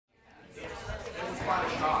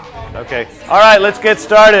Okay. All right, let's get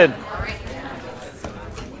started.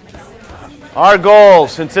 Our goal,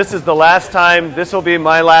 since this is the last time, this will be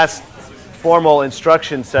my last formal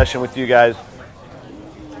instruction session with you guys.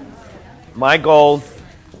 My goal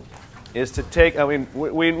is to take,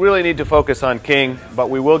 we really need to focus on King, but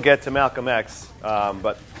we will get to Malcolm X.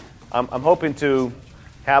 But I'm hoping to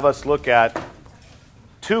have us look at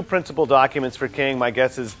two principal documents for King. My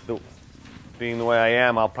guess is, being the way I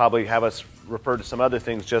am, I'll probably have us refer to some other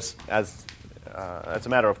things just as a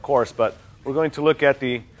matter of course. But we're going to look at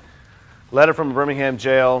the letter from Birmingham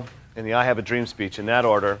jail and the I Have a Dream speech in that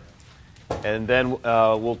order. And then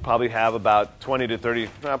we'll probably have about 20 to 30,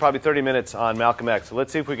 probably 30 minutes on Malcolm X. So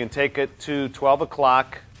let's see if we can take it to 12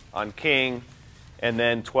 o'clock on King and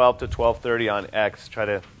then 12 to 12:30 on X. Try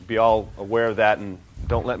to be all aware of that and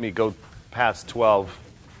don't let me go past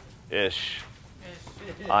 12-ish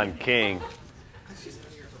on King.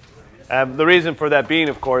 The reason for that being,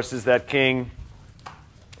 of course, is that King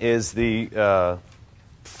is the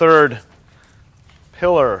third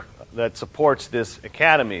pillar that supports this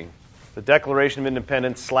academy. The Declaration of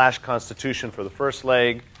Independence / Constitution for the first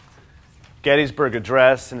leg, Gettysburg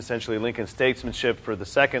Address, and essentially Lincoln's statesmanship for the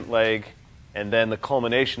second leg, and then the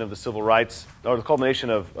culmination of the civil rights, or the culmination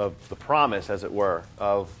of the promise, as it were,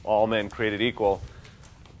 of all men created equal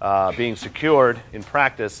being secured in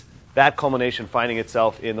practice. That culmination finding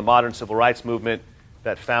itself in the modern civil rights movement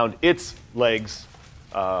that found its legs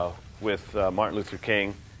with Martin Luther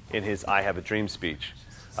King in his I Have a Dream speech.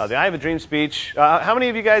 The I Have a Dream speech, how many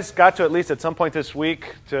of you guys got to at least at some point this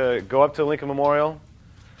week to go up to the Lincoln Memorial?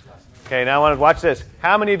 Okay, now I want to watch this.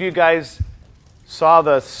 How many of you guys saw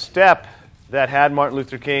the step that had Martin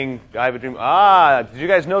Luther King, I Have a Dream? Did you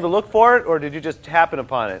guys know to look for it, or did you just happen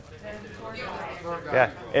upon it? Yeah.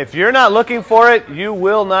 If you're not looking for it, you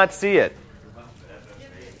will not see it.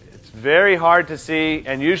 It's very hard to see,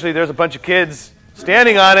 and usually there's a bunch of kids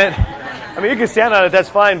standing on it. I mean, you can stand on it, that's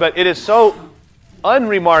fine, but it is so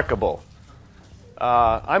unremarkable.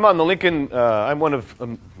 I'm on the Lincoln, I'm one of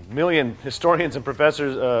a million historians and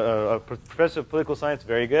professors, professor of political science,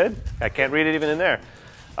 very good. I can't read it even in there.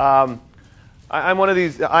 I'm one of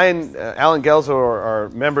these, I and Alan Gelso are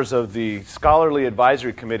members of the Scholarly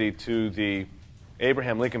Advisory Committee to the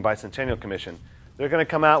Abraham Lincoln Bicentennial Commission. They're going to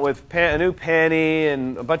come out with a new penny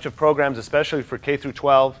and a bunch of programs, especially for K through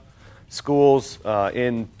 12 schools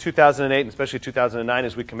in 2008 and especially 2009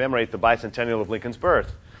 as we commemorate the bicentennial of Lincoln's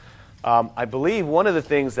birth. I believe one of the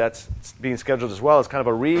things that's being scheduled as well is kind of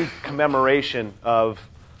a re-commemoration of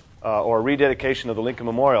or rededication of the Lincoln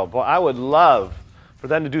Memorial. But I would love for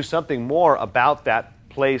them to do something more about that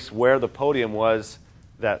place where the podium was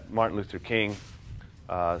that Martin Luther King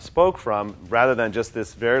spoke from, rather than just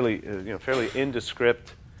this fairly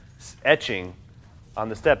indescript etching on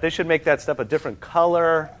the step. They should make that step a different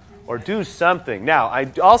color or do something. Now,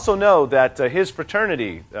 I also know that his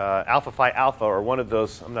fraternity, Alpha Phi Alpha, or one of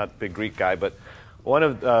those, I'm not a big Greek guy, but one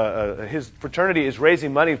of his fraternity is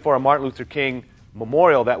raising money for a Martin Luther King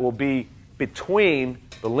memorial that will be between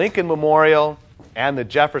the Lincoln Memorial and the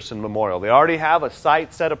Jefferson Memorial. They already have a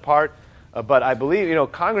site set apart, but I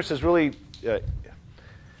believe, Congress is really...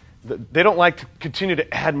 they don't like to continue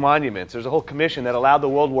to add monuments. There's a whole commission that allowed the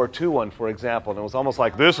World War II one, for example, and it was almost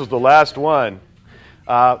like this was the last one.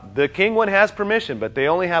 The King one has permission, but they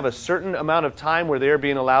only have a certain amount of time where they're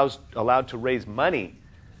being allowed to raise money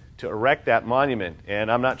to erect that monument,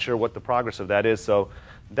 and I'm not sure what the progress of that is. So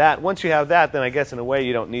that once you have that, then I guess in a way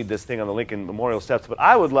you don't need this thing on the Lincoln Memorial steps. But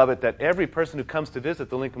I would love it that every person who comes to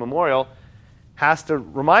visit the Lincoln Memorial has to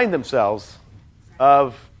remind themselves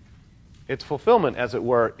of its fulfillment, as it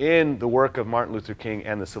were, in the work of Martin Luther King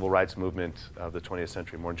and the civil rights movement of the 20th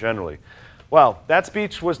century more generally. Well, that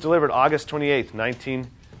speech was delivered August 28th,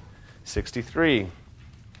 1963,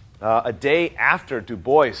 a day after Du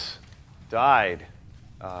Bois died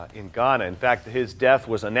in Ghana. In fact, his death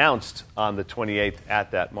was announced on the 28th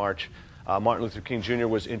at that march. Martin Luther King Jr.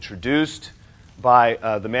 was introduced by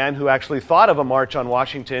the man who actually thought of a march on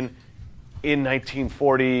Washington in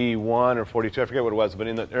 1941 or 42, I forget what it was, but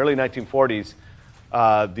in the early 1940s,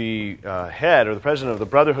 the head or the president of the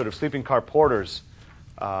Brotherhood of Sleeping Car Porters,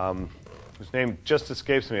 whose name just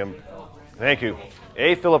escapes me. Thank you.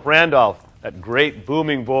 A. Philip Randolph, that great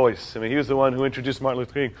booming voice. I mean, he was the one who introduced Martin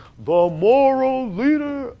Luther King, the moral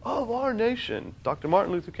leader of our nation, Dr.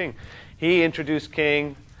 Martin Luther King. He introduced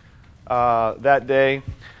King that day.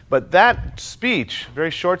 But that speech, very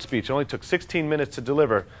short speech, only took 16 minutes to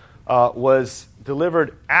deliver, was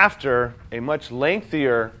delivered after a much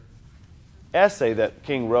lengthier essay that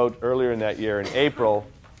King wrote earlier in that year in April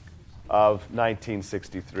of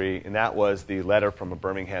 1963, and that was the letter from a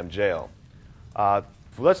Birmingham jail.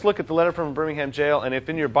 let's look at the letter from Birmingham jail, and if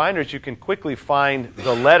in your binders you can quickly find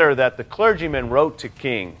the letter that the clergyman wrote to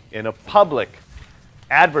King in a public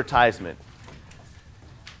advertisement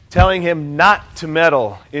telling him not to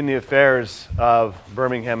meddle in the affairs of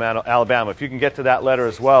Birmingham, Alabama. If you can get to that letter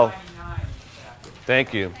as well.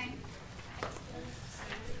 Thank you.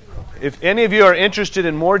 If any of you are interested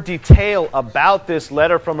in more detail about this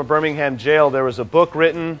letter from a Birmingham jail, there was a book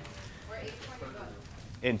written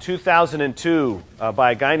in 2002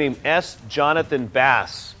 by a guy named S. Jonathan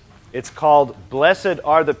Bass. It's called Blessed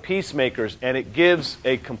Are the Peacemakers, and it gives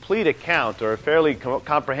a complete account, or a fairly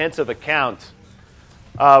comprehensive account,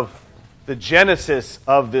 of the genesis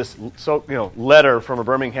of this letter from a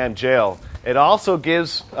Birmingham jail. It also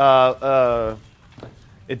gives,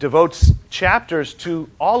 it devotes chapters to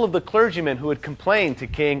all of the clergymen who had complained to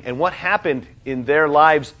King and what happened in their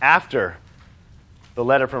lives after the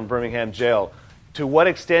letter from Birmingham jail. To what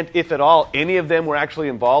extent, if at all, any of them were actually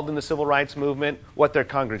involved in the civil rights movement, what their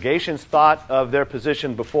congregations thought of their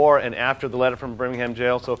position before and after the letter from Birmingham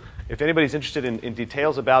jail. So if anybody's interested in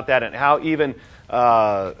details about that and how even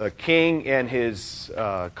King and his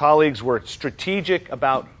colleagues were strategic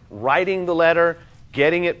about writing the letter,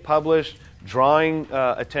 getting it published, drawing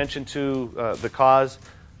attention to the cause,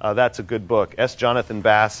 that's a good book. S. Jonathan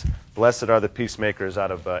Bass, Blessed Are the Peacemakers,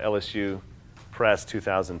 out of LSU Press,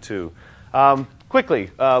 2002. Quickly,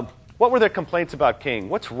 what were their complaints about King?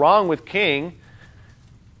 What's wrong with King,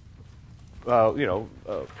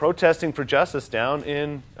 protesting for justice down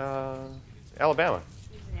in Alabama?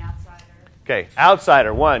 He's an outsider. Okay,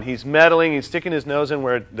 outsider, one. He's meddling. He's sticking his nose in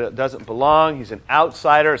where it doesn't belong. He's an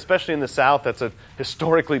outsider, especially in the South. That's a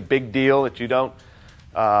historically big deal that you don't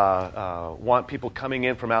want people coming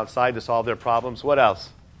in from outside to solve their problems. What else?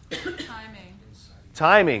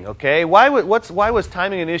 Timing, okay. Why was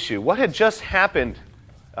timing an issue? What had just happened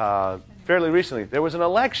fairly recently? There was an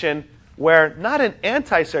election where not an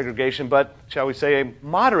anti-segregation, but, shall we say, a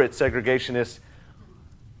moderate segregationist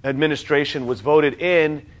administration was voted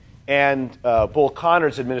in, and Bull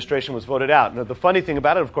Connor's administration was voted out. Now, the funny thing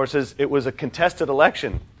about it, of course, is it was a contested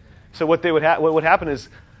election. So what would happen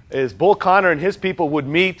is Bull Connor and his people would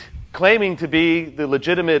meet, claiming to be the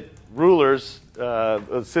legitimate rulers of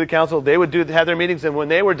the city council. They would have their meetings, and when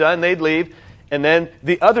they were done, they'd leave, and then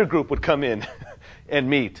the other group would come in and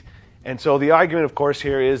meet. And so the argument, of course,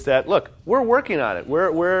 here is that, look, we're working on it.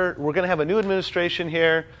 We're going to have a new administration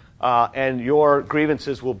here, and your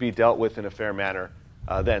grievances will be dealt with in a fair manner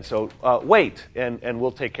then. So wait, and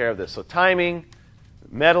we'll take care of this. So timing,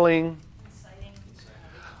 meddling.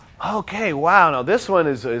 Okay, wow. Now this one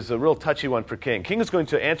is a real touchy one for King. King is going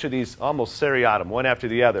to answer these almost seriatim, one after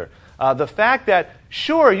the other. The fact that,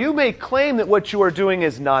 sure, you may claim that what you are doing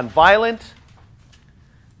is nonviolent,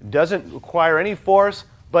 doesn't require any force,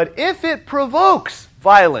 but if it provokes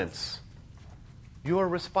violence, you are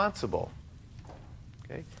responsible.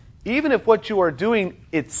 Okay? Even if what you are doing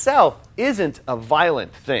itself isn't a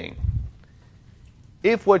violent thing,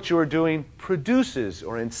 if what you are doing produces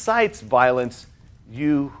or incites violence,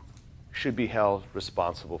 you should be held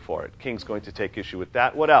responsible for it. King's going to take issue with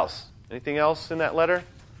that. What else? Anything else in that letter?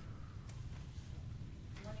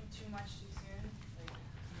 Learning too much too soon.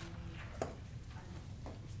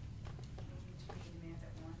 Maybe too many demands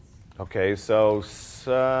at once. Okay, so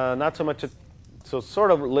not so much. So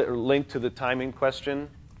sort of linked to the timing question.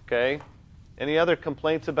 Okay. Any other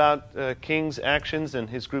complaints about King's actions and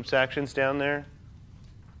his group's actions down there?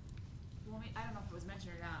 Well, I don't know if it was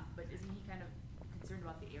mentioned or not, but isn't he kind of concerned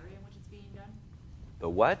about the area in which it's being done? The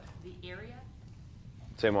what? The area?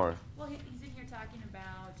 Say more. Well, he's in here talking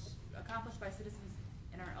about accomplished by citizens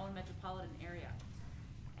in our own metropolitan area,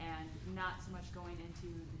 and not so much going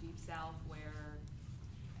into the Deep South where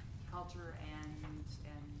culture and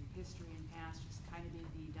history and past just kind of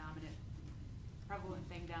being the dominant, prevalent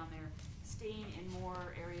thing down there, staying in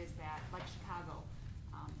more areas that, like Chicago,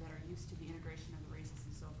 that are used to the integration of the races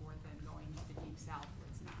and so forth, and going to the Deep South where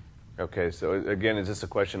it's not. Okay, so again, is this a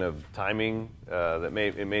question of timing?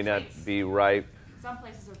 It may not be right. Some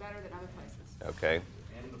places are better than other places. Okay.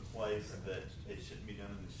 And the place that it shouldn't be done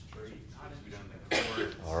in the street. It should be done in the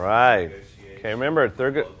courts. All right. Okay, remember,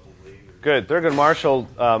 Thurgood Marshall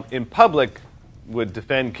in public would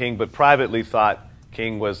defend King, but privately thought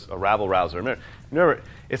King was a rabble-rouser. Remember,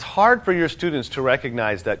 it's hard for your students to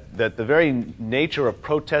recognize that the very nature of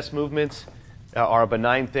protest movements are a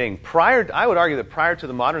benign thing. I would argue that prior to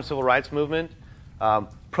the modern civil rights movement,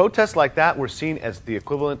 protests like that were seen as the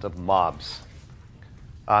equivalent of mobs.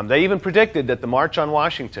 They even predicted that the March on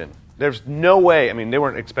Washington, there's no way, they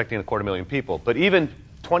weren't expecting 250,000 people, but even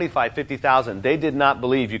 25,000, 50,000, they did not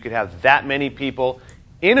believe you could have that many people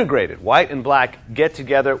integrated, white and black, get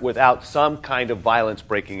together without some kind of violence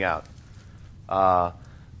breaking out. Prior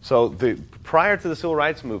to the Civil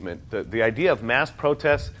Rights Movement, the idea of mass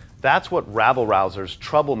protests, that's what rabble-rousers,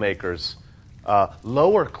 troublemakers,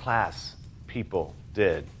 lower class people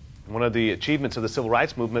did. One of the achievements of the Civil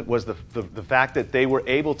Rights Movement was the fact that they were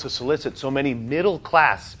able to solicit so many middle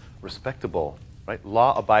class, respectable, right,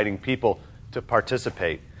 law-abiding people to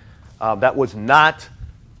participate. That was not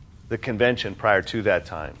the convention prior to that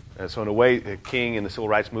time. So in a way, King and the Civil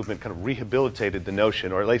Rights Movement kind of rehabilitated the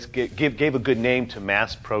notion, or at least gave a good name to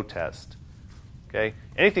mass protest. Okay.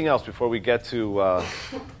 Anything else before we get to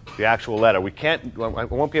the actual letter? I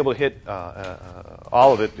won't be able to hit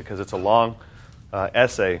all of it because it's a long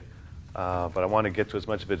essay, but I want to get to as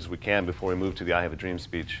much of it as we can before we move to the I Have a Dream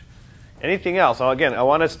speech. Anything else? Again, I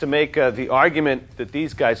want us to make the argument that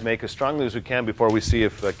these guys make as strongly as we can before we see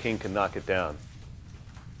if King can knock it down.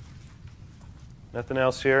 Nothing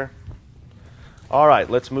else here? All right,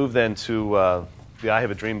 let's move then to the I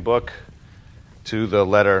Have a Dream book, to the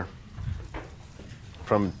letter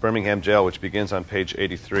from Birmingham Jail, which begins on page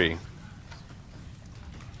 83.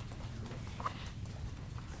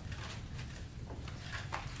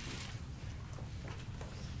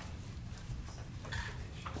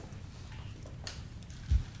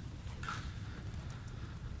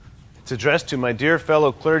 It's addressed to my dear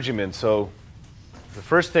fellow clergymen. So the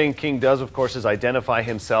first thing King does, of course, is identify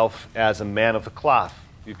himself as a man of the cloth.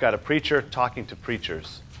 You've got a preacher talking to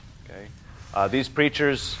preachers. Okay? These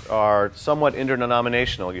preachers are somewhat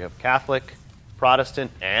interdenominational. You have Catholic,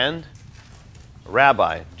 Protestant, and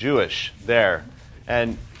rabbi, Jewish, there.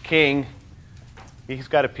 And King, he's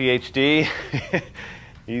got a PhD.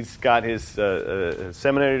 He's got his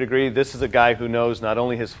seminary degree. This is a guy who knows not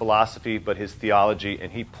only his philosophy, but his theology,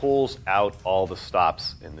 and he pulls out all the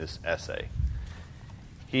stops in this essay.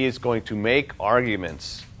 He is going to make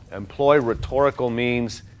arguments, employ rhetorical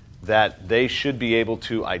means that they should be able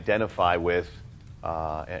to identify with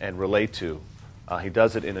and relate to. He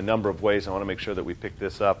does it in a number of ways. I want to make sure that we pick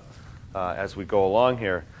this up as we go along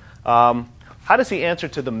here. How does he answer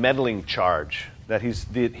to the meddling charge that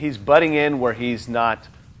he's butting in where he's not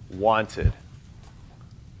wanted?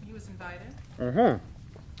 He was invited.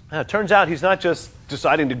 Mm-hmm. It turns out he's not just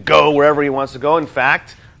deciding to go wherever he wants to go. In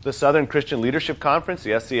fact, the Southern Christian Leadership Conference,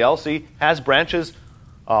 the SCLC, has branches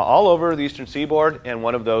all over the Eastern Seaboard, and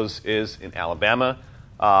one of those is in Alabama.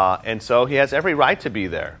 And so he has every right to be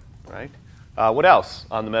there, right? What else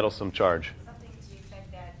on the meddlesome charge? Something to the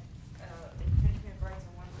effect that infringement of rights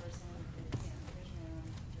of one person is infringement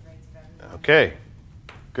of the rights of everyone. Okay,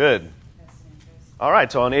 good. That's an interest. All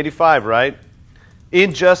right, so on 85, right?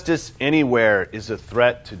 Injustice anywhere is a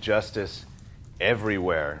threat to justice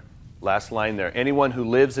everywhere. Last line there. Anyone who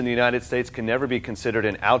lives in the United States can never be considered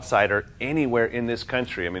an outsider anywhere in this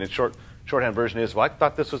country. I mean, the shorthand version is, well, I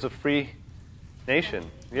thought this was a free nation.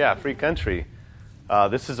 Yeah, free country.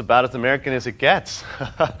 This is about as American as it gets.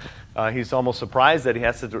 He's almost surprised that he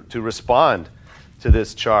has to respond to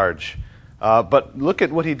this charge. But look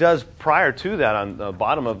at what he does prior to that on the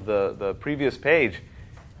bottom of the previous page.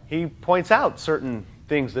 He points out certain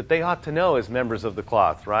things that they ought to know as members of the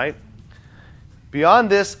cloth, right? Beyond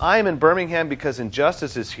this, I am in Birmingham because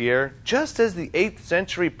injustice is here, just as the 8th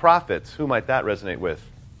century prophets. Who might that resonate with?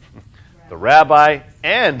 The rabbi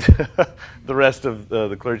and the rest of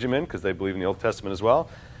the clergymen, because they believe in the Old Testament as well.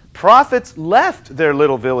 Prophets left their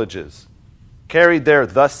little villages, carried their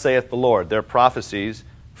 "Thus saith the Lord," their prophecies,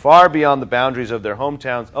 far beyond the boundaries of their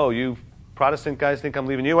hometowns. Oh, you Protestant guys think I'm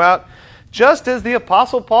leaving you out? Just as the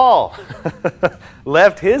Apostle Paul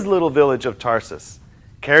left his little village of Tarsus,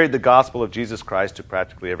 carried the gospel of Jesus Christ to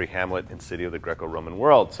practically every hamlet and city of the Greco-Roman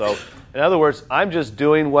world. So, in other words, I'm just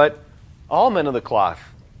doing what all men of the cloth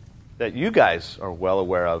that you guys are well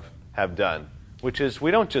aware of have done, which is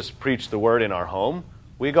we don't just preach the word in our home.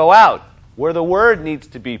 We go out where the word needs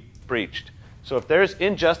to be preached. So if there's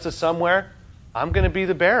injustice somewhere, I'm going to be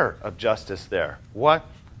the bearer of justice there. What?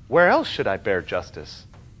 Where else should I bear justice?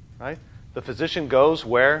 Right? The physician goes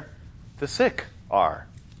where the sick are.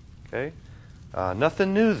 Okay?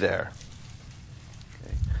 Nothing new there.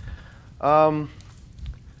 Okay.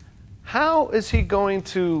 How is he going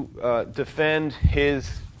to defend his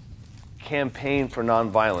campaign for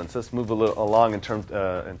nonviolence? Let's move along in terms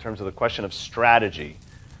of the question of strategy.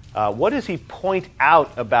 What does he point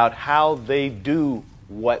out about how they do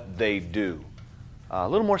what they do? A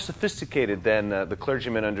little more sophisticated than the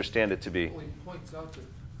clergymen understand it to be. Well, he points out that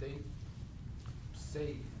they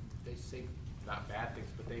say not bad things,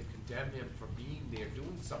 but they condemn him for being there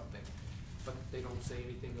doing something. but they don't say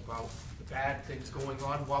anything about the bad things going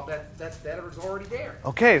on while that is already there.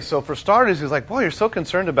 Okay, so for starters, he's like, boy, you're so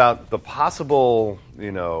concerned about the possible,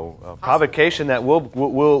 provocation that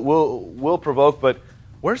will provoke, but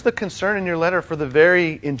where's the concern in your letter for the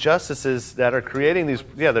very injustices that are creating these,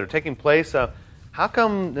 that are taking place? How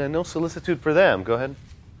come no solicitude for them? Go ahead.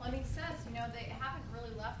 Well, and he says, they haven't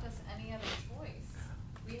really left us any other choice.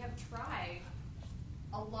 We have tried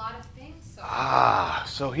a lot of things so far.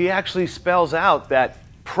 So he actually spells out that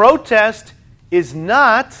protest is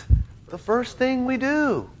not the first thing we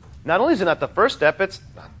do. Not only is it not the first step, it's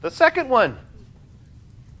not the second one.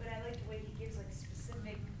 But I like the way he gives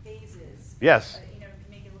specific phases. Yes. To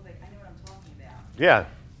make it look like I know what I'm talking about. Yeah,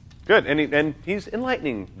 good. And he's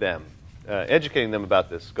enlightening them, educating them about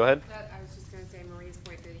this. Go ahead. I was just going to say Marie's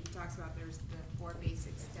point that he talks about there's the 4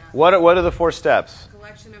 basic steps. What are the 4 steps?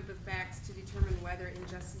 Collection of the facts to determine whether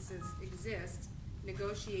injustices exist,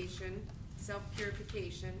 negotiation,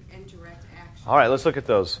 self-purification, and direct action. All right, let's look at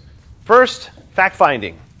those. First,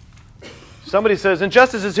 fact-finding. Somebody says,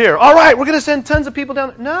 injustice is here. All right, we're going to send tons of people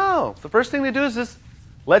down. No. The first thing they do is this,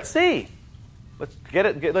 let's see.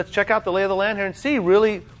 Let's check out the lay of the land here and see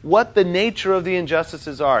really what the nature of the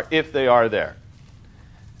injustices are, if they are there.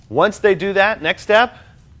 Once they do that, next step?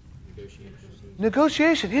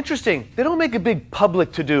 Negotiation. Interesting. They don't make a big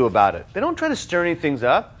public to-do about it. They don't try to stir anything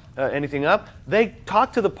up. They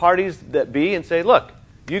talk to the parties that be and say, look,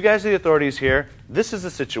 you guys are the authorities here. This is the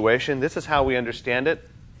situation. This is how we understand it.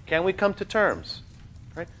 Can we come to terms?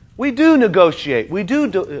 Right? We do negotiate. We do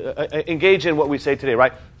engage in what we say today,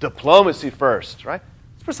 right? Diplomacy first, right?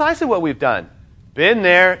 It's precisely what we've done. Been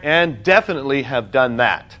there and definitely have done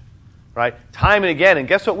that, right? Time and again. And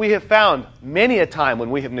guess what we have found many a time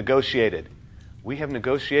when we have negotiated? We have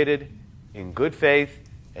negotiated in good faith,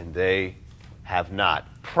 and they have not.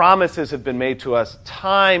 Promises have been made to us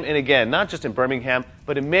time and again, not just in Birmingham,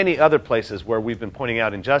 but in many other places where we've been pointing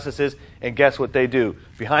out injustices. And guess what they do?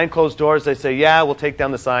 Behind closed doors, they say, yeah, we'll take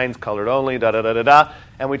down the signs, colored only, da-da-da-da-da.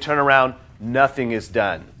 And we turn around, nothing is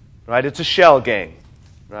done. Right? It's a shell game.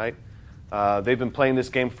 Right? They've been playing this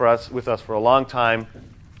game with us for a long time.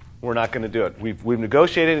 We're not going to do it. We've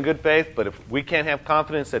negotiated in good faith, but if we can't have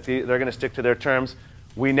confidence that they're going to stick to their terms,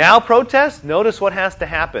 we now protest. Notice what has to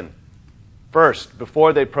happen first,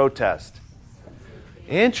 before they protest.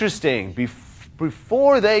 Interesting.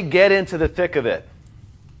 Before they get into the thick of it,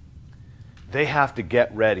 they have to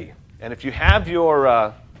get ready. And if you have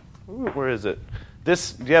your, where is it? Do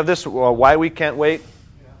you have this Why We Can't Wait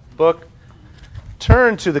book?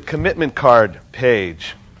 Turn to the commitment card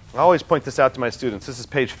page. I always point this out to my students. This is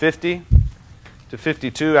page 50 to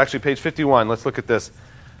 52, actually page 51. Let's look at this.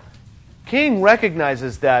 King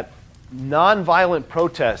recognizes that nonviolent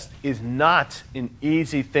protest is not an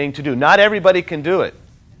easy thing to do. Not everybody can do it.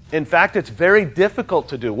 In fact, it's very difficult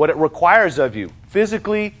to do. What it requires of you,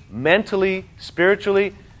 physically, mentally,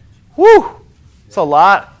 spiritually, it's a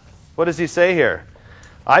lot. What does he say here?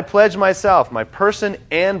 I pledge myself, my person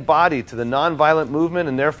and body, to the nonviolent movement,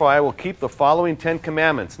 and therefore I will keep the following 10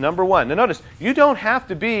 commandments. Number 1. Now notice, you don't have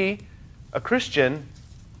to be a Christian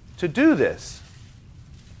to do this.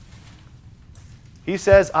 He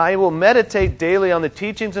says, I will meditate daily on the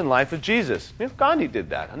teachings and life of Jesus. Gandhi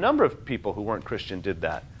did that. A number of people who weren't Christian did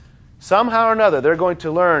that. Somehow or another, they're going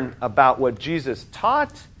to learn about what Jesus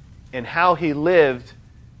taught and how he lived.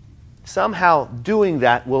 Somehow doing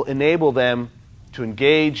that will enable them to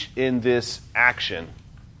engage in this action.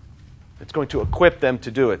 It's going to equip them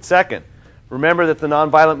to do it. Second, remember that the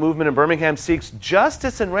nonviolent movement in Birmingham seeks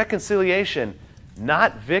justice and reconciliation,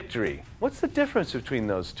 not victory. What's the difference between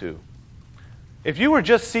those two? If you were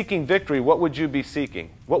just seeking victory, what would you be seeking?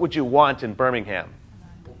 What would you want in Birmingham?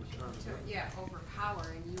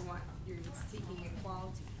 Overpower, and you're seeking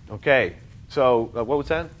equality. Okay, so what was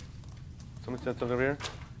that? Somebody said something over here?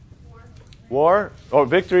 War? Oh,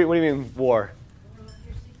 victory? What do you mean, war? Well, if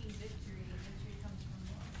you're seeking victory, victory comes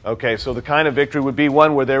from war. Okay, so the kind of victory would be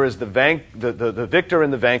one where there is the victor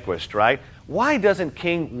and the vanquished, right? Why doesn't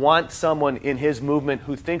King want someone in his movement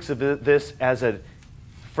who thinks of this as a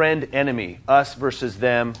friend-enemy, us versus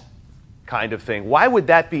them kind of thing? Why would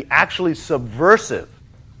that be actually subversive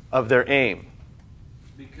of their aim?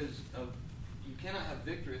 Because you cannot have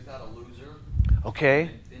victory without a loser.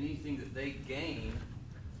 Okay. Anything that they gain,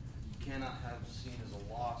 you cannot have seen as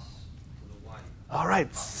a loss to the white. All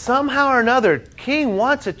right. Somehow or another, King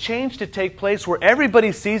wants a change to take place where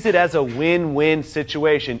everybody sees it as a win-win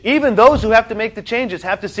situation. Even those who have to make the changes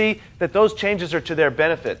have to see that those changes are to their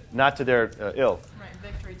benefit, not to their ill. Right,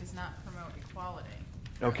 victory does not promote equality.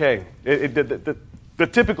 Okay. The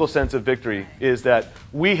typical sense of victory is that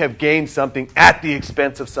we have gained something at the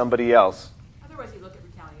expense of somebody else. Otherwise, you look at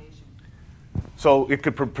retaliation. So it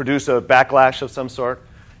could produce a backlash of some sort.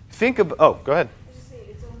 Think of, oh, go ahead. I just say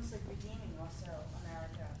it's almost like redeeming also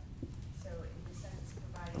America. So in the sense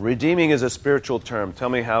providing. Redeeming is a spiritual term. Tell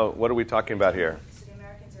me what are we talking about here? So the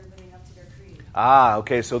Americans are living up to their creed.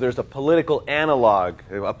 Okay, so there's a political analog,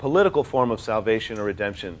 a political form of salvation or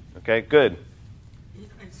redemption. Okay, good.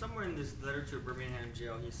 And somewhere in this letter to Birmingham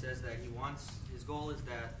jail, he says that his goal is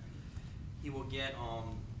that he will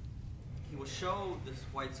he will show this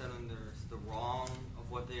white Southerners the wrong of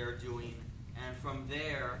what they are doing, and from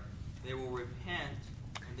there, they will repent,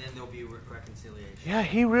 and then there'll be reconciliation. Yeah,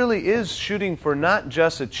 he really is shooting for not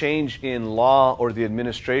just a change in law or the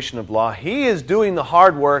administration of law. He is doing the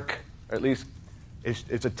hard work, or at least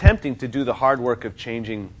is attempting to do the hard work of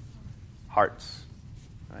changing hearts.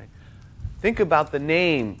 Right? Think about the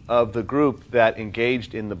name of the group that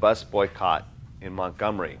engaged in the bus boycott in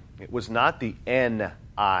Montgomery. It was not the NIA,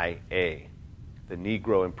 the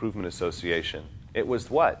Negro Improvement Association. It was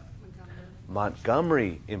what?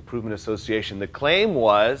 Montgomery Improvement Association. The claim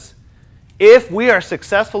was, if we are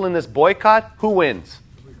successful in this boycott, who wins?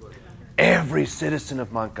 Every citizen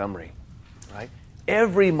of Montgomery. Right?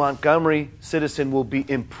 Every Montgomery citizen will be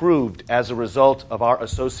improved as a result of our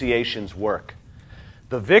association's work.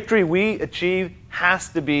 The victory we achieve has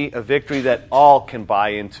to be a victory that all can buy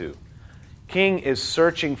into. King is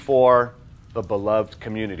searching for the beloved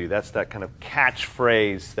community. That's that kind of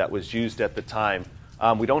catchphrase that was used at the time.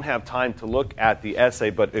 We don't have time to look at the essay,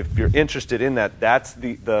 but if you're interested in that, that's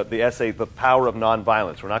the essay, The Power of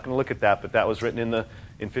Nonviolence. We're not going to look at that, but that was written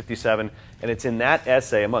in 57, and it's in that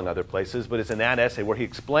essay, among other places, but it's in that essay where he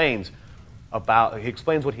explains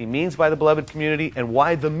what he means by the beloved community and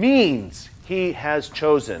why the means he has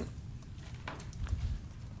chosen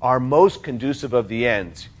are most conducive of the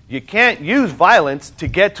ends. You can't use violence to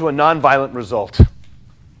get to a nonviolent result.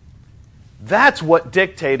 That's what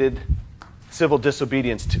dictated civil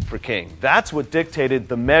disobedience for King. That's what dictated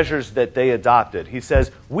the measures that they adopted. He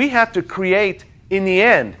says, we have to create, in the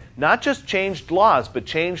end, not just changed laws, but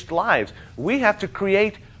changed lives. We have to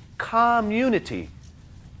create community,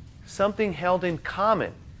 something held in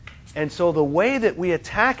common. And so the way that we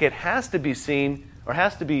attack it has to be seen, or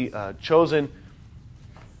has to be chosen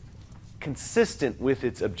consistent with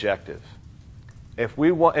its objective. If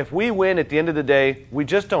we win at the end of the day,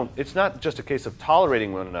 it's not just a case of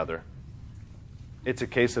tolerating one another. It's a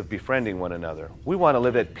case of befriending one another. We want to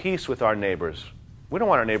live at peace with our neighbors. We don't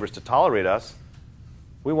want our neighbors to tolerate us.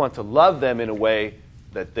 We want to love them in a way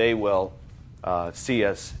that they will see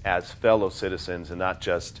us as fellow citizens and not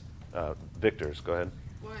just victors. Go ahead.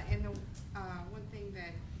 Well, and the one thing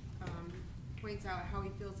that points out how he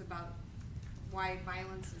feels about why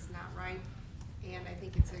violence is not right, and I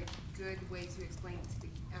think it's a good way to explain it to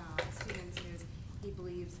the students, is he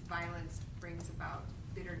believes violence brings about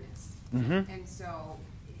bitterness. Mm-hmm. And so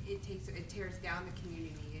it tears down the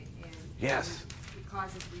community, and yes, it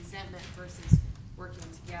causes resentment versus working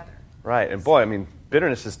together. Right, and boy, I mean,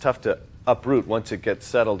 bitterness is tough to uproot once it gets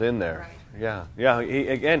settled in there. Right.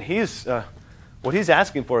 Yeah. He's what he's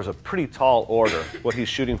asking for is a pretty tall order. What he's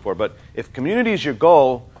shooting for, but if community is your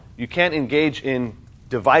goal, you can't engage in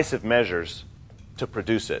divisive measures to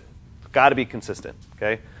produce it. It's got to be consistent.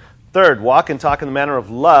 Okay. Third, walk and talk in the manner of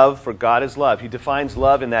love, for God is love. He defines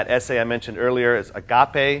love in that essay I mentioned earlier as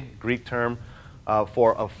agape, Greek term,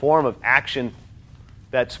 for a form of action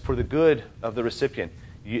that's for the good of the recipient.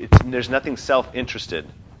 There's nothing self-interested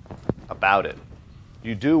about it.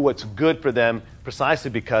 You do what's good for them precisely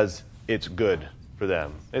because it's good for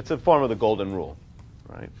them. It's a form of the golden rule.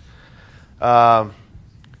 Right?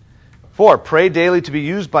 4, pray daily to be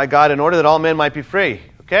used by God in order that all men might be free.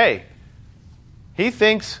 Okay. He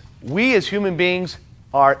thinks we as human beings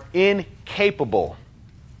are incapable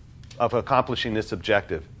of accomplishing this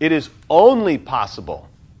objective. It is only possible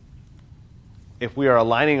if we are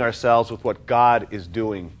aligning ourselves with what God is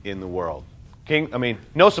doing in the world.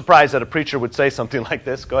 No surprise that a preacher would say something like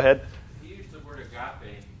this. Go ahead. He used the word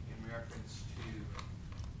agape in reference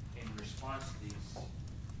to, in response to these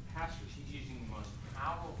pastors. He's using the most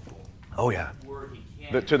powerful word he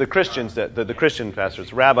can. To the Christians, the Christian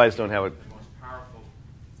pastors. Rabbis don't have it. The most powerful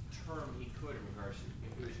term he could in regards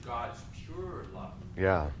to it was God's pure love.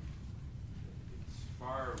 Yeah. It's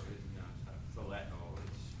far, it's not phileo,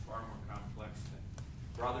 it's far more complex than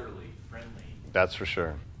brotherly, friendly. That's for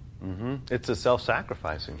sure. Mm-hmm. It's a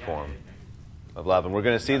self-sacrificing form of love, and we're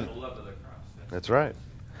going to see. The love of the cross. That's right.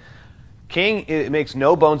 King makes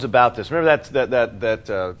no bones about this. Remember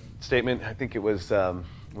that statement? I think it was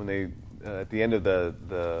when they at the end of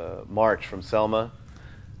the march from Selma,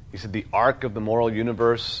 He said the arc of the moral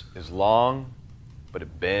universe is long, but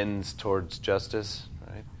it bends towards justice.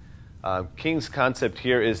 Right? King's concept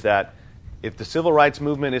here is that if the civil rights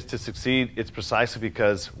movement is to succeed, it's precisely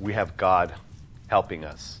because we have God helping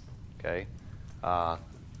us. Okay?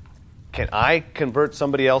 Can I convert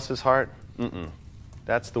somebody else's heart?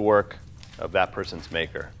 That's the work of that person's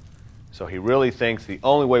maker. So he really thinks the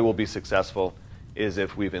only way we'll be successful is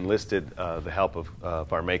if we've enlisted the help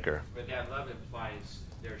of our maker. But that love implies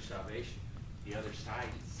their salvation. The other side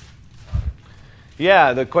is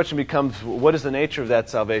Yeah, the question becomes, what is the nature of that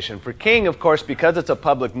salvation? For King, of course, because it's a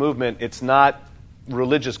public movement, it's not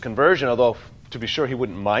religious conversion, although, to be sure, he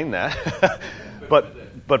wouldn't mind that.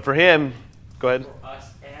 but for him, go ahead. for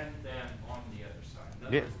us and them on the other side. In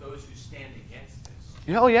other Yeah. words, those who stand against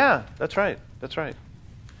this. Oh, yeah, that's right. That's right.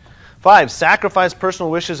 5, sacrifice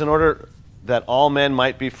personal wishes in order that all men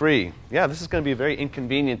might be free. Yeah, this is going to be a very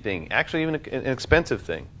inconvenient thing, actually even an expensive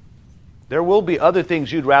thing. There will be other things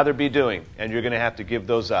you'd rather be doing, and you're going to have to give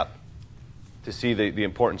those up to see the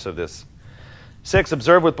importance of this. 6,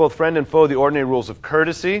 observe with both friend and foe the ordinary rules of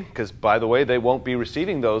courtesy, because, by the way, they won't be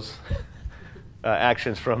receiving those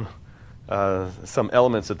actions from some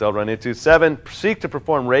elements that they'll run into. 7, seek to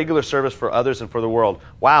perform regular service for others and for the world.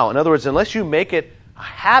 Wow, in other words, unless you make it a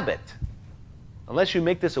habit, unless you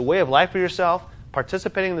make this a way of life for yourself,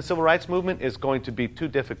 participating in the civil rights movement is going to be too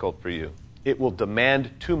difficult for you. It will demand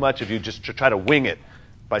too much of you just to try to wing it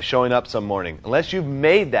by showing up some morning. Unless you've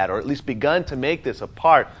made that, or at least begun to make this a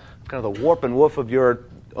part of kind of the warp and woof of your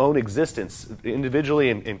own existence, individually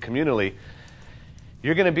and communally,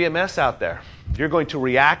 you're going to be a mess out there. You're going to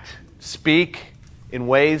react, speak in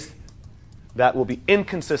ways that will be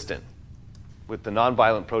inconsistent with the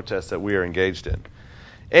nonviolent protests that we are engaged in.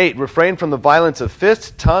 8, refrain from the violence of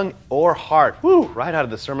fist, tongue, or heart. Woo! Right out of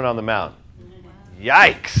the Sermon on the Mount.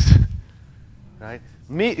 Yikes! Right?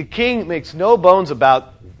 King makes no bones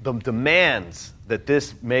about the demands that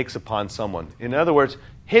this makes upon someone. In other words,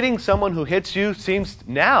 hitting someone who hits you seems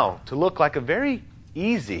now to look like a very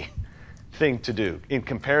easy thing to do in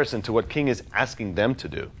comparison to what King is asking them to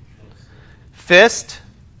do. Fist,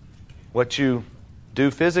 what you do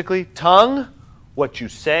physically. Tongue, what you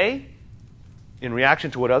say in reaction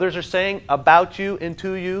to what others are saying about you and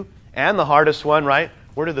to you. And the hardest one, right?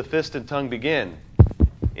 Where do the fist and tongue begin?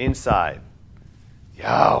 Inside.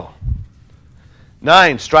 Yo.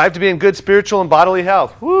 9, strive to be in good spiritual and bodily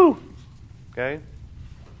health. Woo! Okay.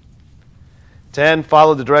 10,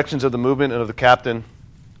 follow the directions of the movement and of the captain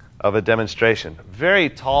of a demonstration. Very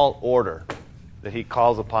tall order that he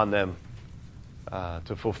calls upon them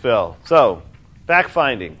to fulfill. So,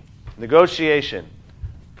 fact-finding, negotiation,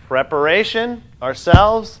 preparation,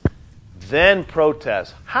 ourselves, then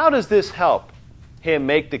protest. How does this help him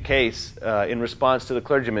make the case in response to the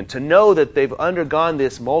clergymen, to know that they've undergone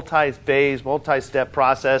this multi-phase, multi-step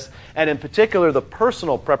process, and in particular the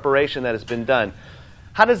personal preparation that has been done?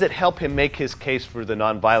 How does it help him make his case for the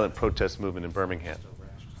nonviolent protest movement in Birmingham?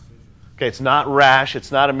 Okay, it's not rash,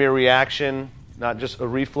 it's not a mere reaction, not just a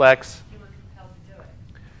reflex. You were compelled to do it.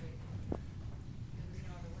 There was no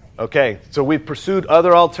other way. Okay, so we've pursued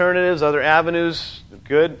other alternatives, other avenues.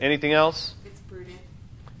 Good. Anything else? It's prudent.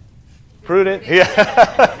 Prudent?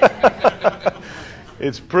 Yeah.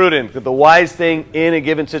 It's prudent. The wise thing in a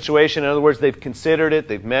given situation. In other words, they've considered it,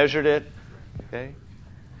 they've measured it. Okay?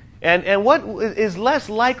 And what is less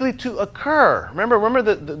likely to occur? Remember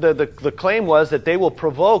the claim was that they will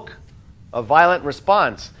provoke a violent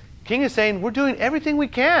response. King is saying we're doing everything we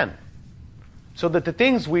can so that the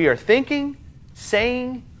things we are thinking,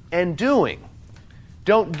 saying, and doing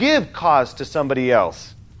don't give cause to somebody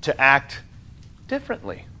else to act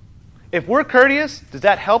differently. If we're courteous, does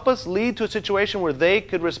that help us lead to a situation where they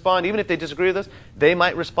could respond, even if they disagree with us, they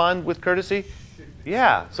might respond with courtesy?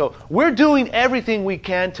 Yeah, so we're doing everything we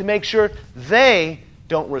can to make sure they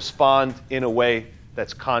don't respond in a way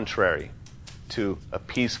that's contrary to a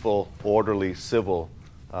peaceful, orderly, civil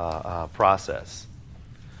process.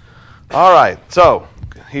 All right, so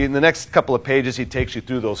in the next couple of pages, he takes you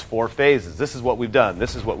through those 4 phases. This is what we've done.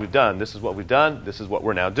 This is what we've done. This is what we've done. This is what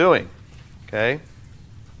we're now doing. Okay?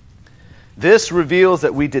 This reveals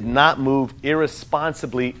that we did not move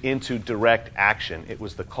irresponsibly into direct action. It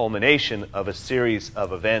was the culmination of a series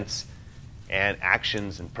of events and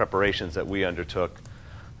actions and preparations that we undertook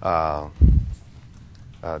to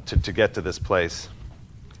get to this place.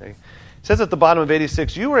 Okay? It says at the bottom of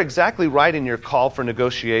 86, you were exactly right in your call for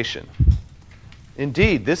negotiation.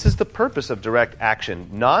 Indeed, this is the purpose of direct action.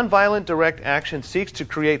 Nonviolent direct action seeks to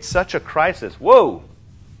create such a crisis. Whoa! Did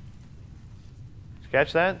you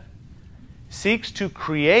catch that? Seeks to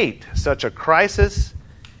create such a crisis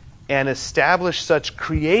and establish such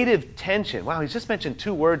creative tension. Wow, he's just mentioned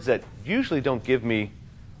two words that usually don't give me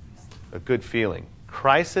a good feeling.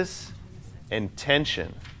 Crisis and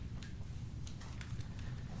tension.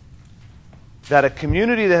 That a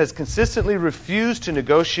community that has consistently refused to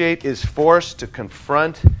negotiate is forced to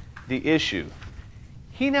confront the issue.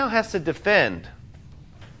 He now has to defend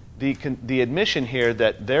the admission here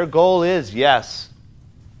that their goal is, yes,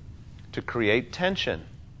 to create tension.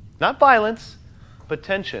 Not violence, but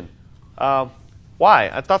tension.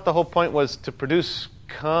 Why? I thought the whole point was to produce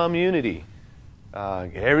community.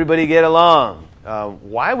 Everybody get along.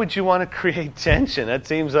 Why would you want to create tension? That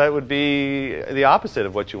seems that would be the opposite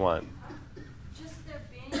of what you want. Just their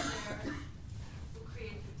being there will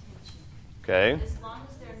create the tension. Okay. As long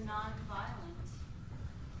as they're non-violent,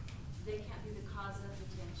 they can't be the cause of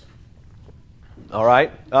the tension. All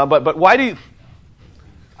right. But why do you...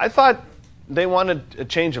 I thought they wanted a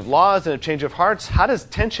change of laws and a change of hearts. How does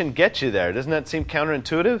tension get you there? Doesn't that seem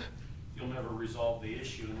counterintuitive? You'll never resolve the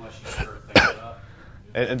issue unless you stir things up.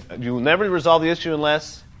 And you'll never resolve the issue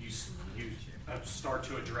unless... You start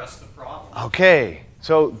to address the problem. Okay.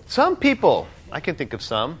 So some people, I can think of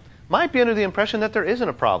some, might be under the impression that there isn't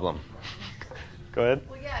a problem. Go ahead.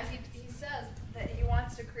 Well, yeah, he says that he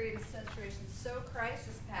wants to create a situation so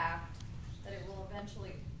crisis-packed that it will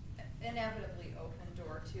eventually, inevitably open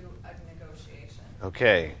door to a negotiation.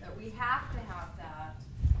 Okay. That we have to have that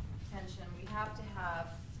tension. We have to have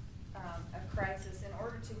a crisis in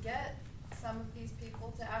order to get some of these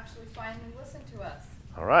people to actually finally listen to us.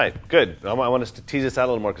 All right. Good. I want us to tease this out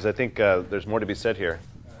a little more because I think there's more to be said here.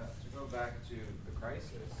 To go back to the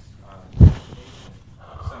crisis,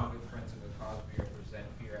 some good friends of the cause may represent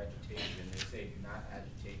fear agitation. They say do not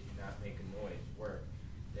agitate, do not make a noise, work.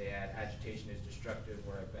 They add agitation is destructive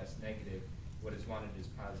or at best negative. What is wanted is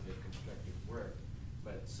positive, constructive work.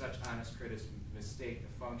 But such honest critics mistake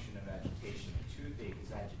the function of agitation. A toothache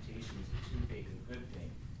is agitation. Is a toothache a good thing?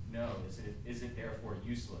 No. Is it therefore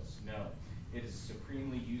useless? No. It is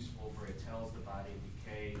supremely useful, for it tells the body of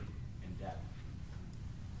decay and death.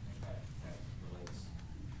 That relates.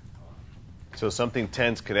 So something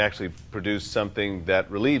tense could actually produce something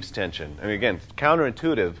that relieves tension. I mean, again,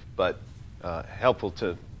 counterintuitive, but helpful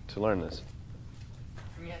to learn this.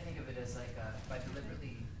 For me, I think of it as like by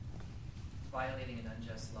deliberately violating an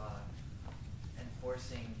unjust law and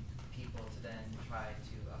forcing people to then try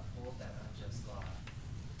to uphold that unjust law.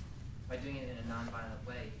 By doing it in a nonviolent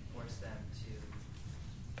way, you force them to.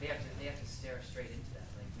 They have to stare straight into that.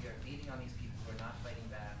 Like, we are beating on these people who are not fighting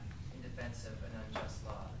back in defense of an unjust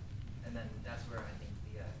law, and then that's where I think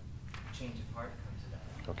the change of heart comes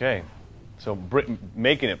about. Okay. So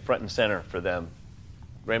making it front and center for them.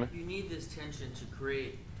 Raymond? You need this tension to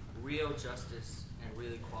create real justice and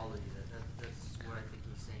real equality. That's what I think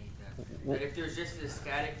he's saying. That if there's just this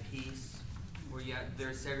static piece where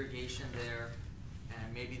there's segregation there,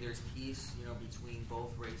 and maybe there's peace, between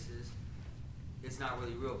both races, it's not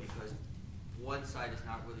really real because one side is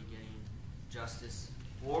not really getting justice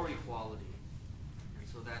or equality. And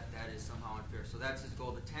so that is somehow unfair. So that's his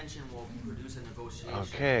goal. The tension will produce a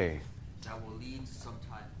negotiation that will lead to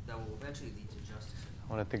that will eventually lead to justice.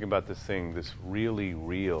 I want to think about this really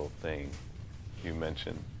real thing you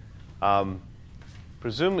mentioned.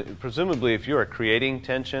 Presumably, if you are creating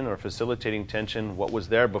tension or facilitating tension, what was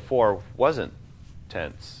there before wasn't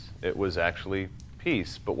tense. It was actually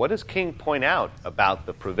peace. But what does King point out about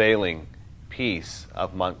the prevailing peace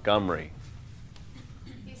of Montgomery?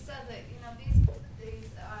 He said that these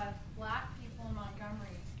black people in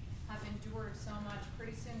Montgomery have endured so much.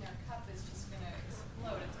 Pretty soon their cup is just going to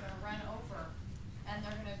explode. It's going to run over, and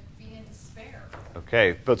they're going to be in despair.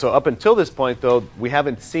 Okay, but so up until this point, though, we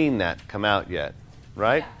haven't seen that come out yet,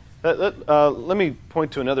 right? Yeah. Let me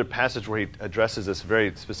point to another passage where he addresses this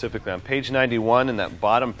very specifically. On page 91 in that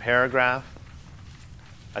bottom paragraph,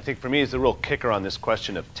 I think for me is the real kicker on this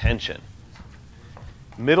question of tension.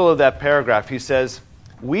 Middle of that paragraph, he says,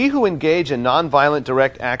 "We who engage in nonviolent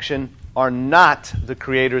direct action are not the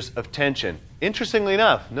creators of tension." Interestingly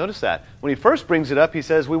enough, notice that. When he first brings it up, he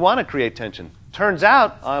says, we want to create tension. Turns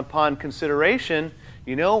out, upon consideration,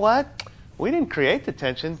 you know what? We didn't create the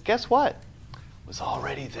tension. Guess what? It was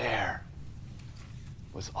already there.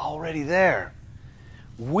 It was already there.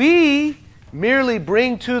 We merely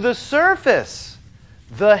bring to the surface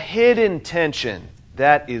the hidden tension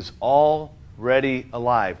that is already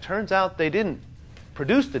alive. Turns out they didn't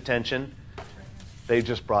produce the tension. They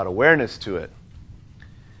just brought awareness to it.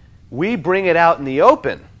 We bring it out in the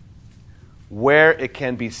open where it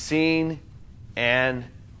can be seen and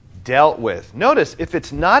dealt with. Notice, if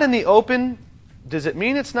it's not in the open, does it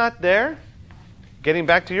mean it's not there? Getting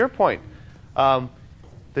back to your point.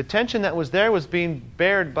 The tension that was there was being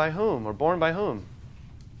bared by whom, or borne by whom?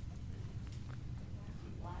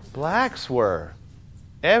 Blacks were.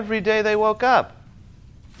 Every day they woke up,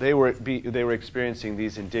 they were experiencing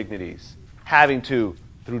these indignities, having to,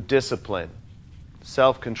 through discipline,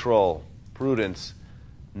 self-control, prudence,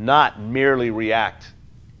 not merely react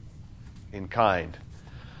in kind.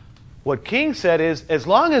 What King said is, as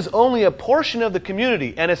long as only a portion of the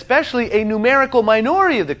community, and especially a numerical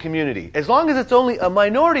minority of the community, as long as it's only a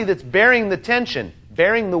minority that's bearing the tension,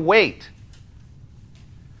 bearing the weight,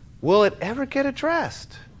 will it ever get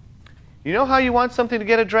addressed? You know how you want something to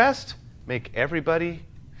get addressed? Make everybody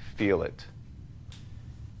feel it.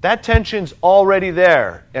 That tension's already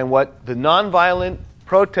there. And what the nonviolent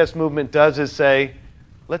protest movement does is say,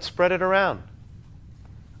 let's spread it around.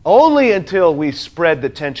 Only until we spread the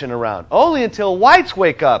tension around, only until whites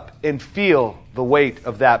wake up and feel the weight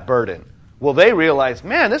of that burden, will they realize,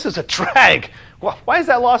 man, this is a drag. Why is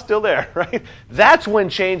that law still there? Right? That's when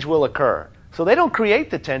change will occur. So they don't create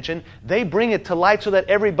the tension. They bring it to light so that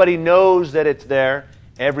everybody knows that it's there.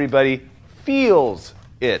 Everybody feels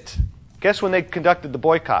it. Guess when they conducted the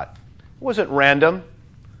boycott? It wasn't random.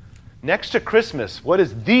 Next to Christmas, what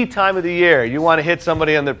is the time of the year you want to hit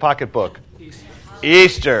somebody on their pocketbook?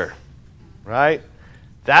 Easter, right?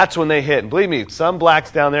 That's when they hit. And believe me, some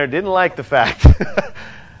blacks down there didn't like the fact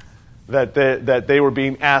that they were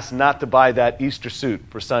being asked not to buy that Easter suit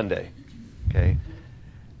for Sunday. Okay,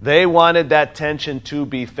 they wanted that tension to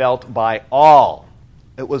be felt by all.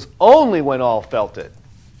 It was only when all felt it,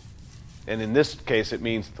 and in this case, it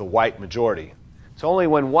means the white majority. It's only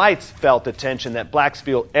when whites felt the tension that blacks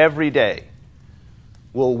feel every day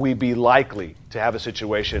will we be likely to have a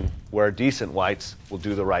situation where decent whites will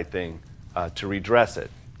do the right thing to redress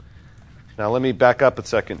it. Now, let me back up a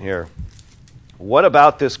second here. What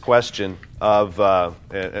about this question of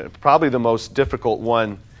probably the most difficult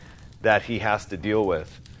one that he has to deal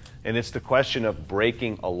with? And it's the question of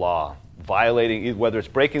breaking a law, violating, whether it's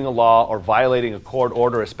breaking a law or violating a court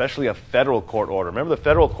order, especially a federal court order. Remember, the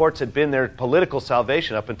federal courts had been their political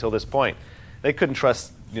salvation up until this point. They couldn't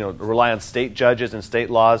rely on state judges and state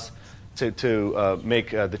laws to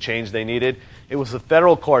make the change they needed. It was the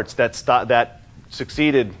federal courts that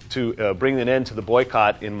succeeded to bring an end to the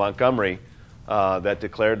boycott in Montgomery that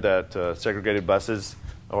declared that segregated buses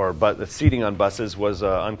or the seating on buses was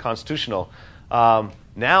unconstitutional.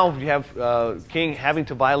 Now you have King having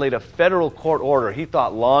to violate a federal court order. He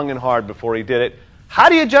thought long and hard before he did it. How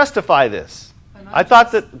do you justify this? I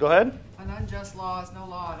thought that... Go ahead. An unjust law is no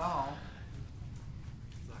law at all.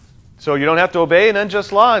 So you don't have to obey an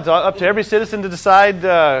unjust law. It's up to every citizen to decide,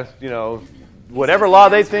 whatever law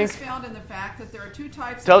they think. It's found in the fact that there are two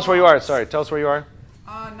types. Tell us where you are. Sorry, tell us where you are.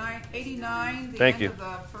 89. Thank you. End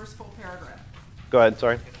of the first full paragraph. Go ahead.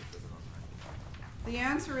 Sorry. The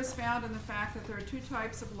answer is found in the fact that there are two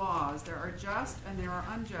types of laws. There are just and there are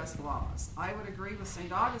unjust laws. I would agree with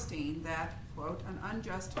St. Augustine that, quote, an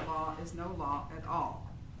unjust law is no law at all.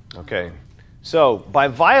 Okay. So by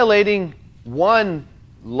violating one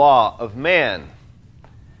law of man,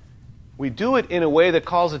 we do it in a way that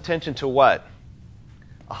calls attention to what?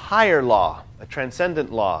 A higher law, a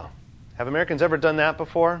transcendent law. Have Americans ever done that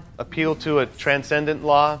before? Appeal to a transcendent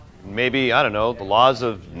law? Maybe, I don't know, the laws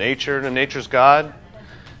of nature and nature's God?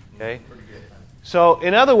 Okay. So,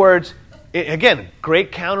 in other words, again,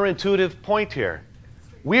 great counterintuitive point here.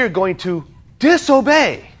 We are going to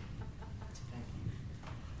disobey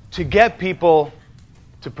to get people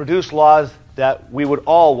to produce laws that we would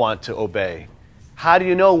all want to obey. How do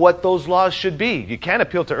you know what those laws should be? You can't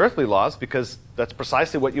appeal to earthly laws because that's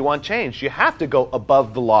precisely what you want changed. You have to go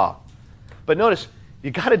above the law. But notice,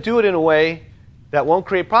 you got to do it in a way that won't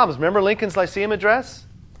create problems. Remember Lincoln's Lyceum address?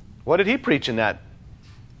 What did he preach in that?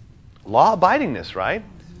 Law-abidingness, right?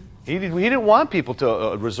 He didn't want people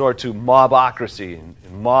to resort to mobocracy and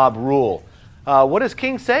mob rule. What does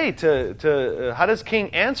King say how does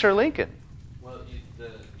King answer Lincoln? Well, you're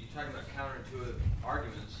talking about counterintuitive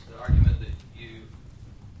arguments. The argument that you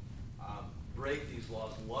break these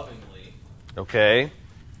laws lovingly. Okay.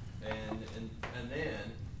 And then,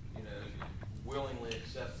 willingly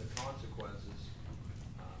accept the consequences.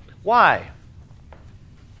 Why?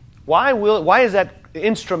 Why is that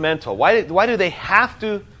instrumental? Why do they have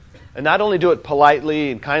to, and not only do it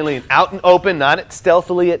politely and kindly and out and open, not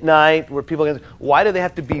stealthily at night where people can, why do they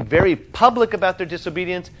have to be very public about their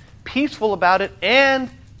disobedience, peaceful about it, and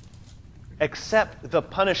accept the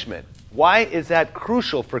punishment? Why is that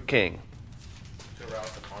crucial for King? To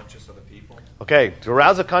arouse the conscience of the people. Okay, to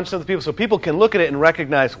arouse the conscience of the people so people can look at it and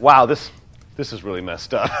recognize, wow, this is really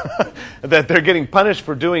messed up. That they're getting punished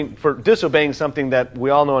for disobeying something that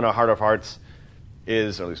we all know in our heart of hearts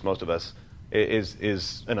is, or at least most of us,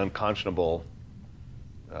 is an unconscionable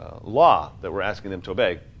law that we're asking them to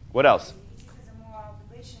obey. What else? He says a moral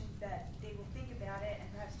obligation that they will think about it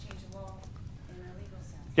and perhaps change the law in a legal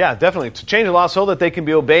sense. Yeah, definitely. To change the law so that they can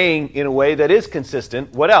be obeying in a way that is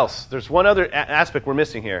consistent. What else? There's one other aspect we're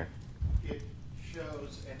missing here. It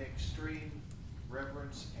shows an extreme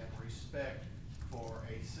reverence and respect for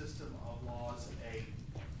a system of laws.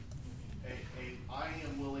 I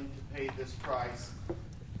am willing to pay this price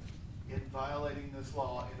in violating this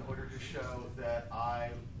law in order to show that I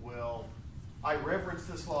reverence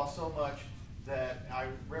this law so much that I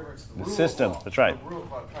reverence the rule system. of law. That's right. The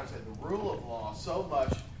rule of law so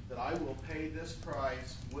much that I will pay this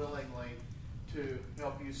price willingly to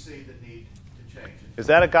help you see the need to change it. Is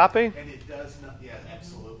that agape? And it does not. Yeah,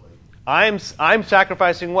 absolutely. I'm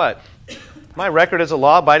sacrificing what? My record as a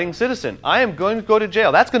law-abiding citizen. I am going to go to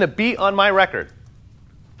jail. That's going to be on my record.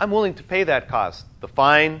 I'm willing to pay that cost. The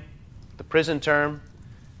fine, the prison term.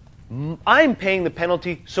 I'm paying the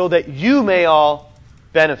penalty so that you may all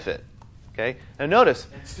benefit. Okay? Now notice.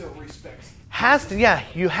 And still respects.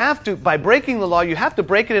 You have to, by breaking the law, you have to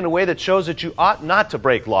break it in a way that shows that you ought not to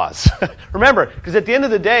break laws. Remember, because at the end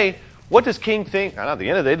of the day, what does King think? Not at the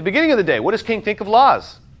end of the day, the beginning of the day, what does King think of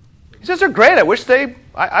laws? He says they're great. I wish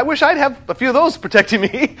I'd have a few of those protecting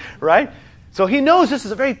me, right? So he knows this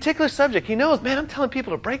is a very ticklish subject. He knows, man, I'm telling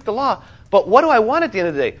people to break the law. But what do I want at the end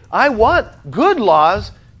of the day? I want good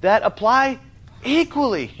laws that apply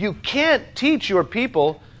equally. You can't teach your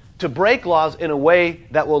people to break laws in a way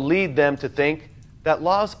that will lead them to think that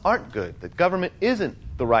laws aren't good, that government isn't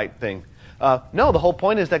the right thing. No, the whole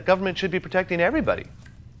point is that government should be protecting everybody,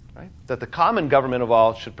 right? That the common government of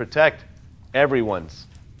all should protect everyone's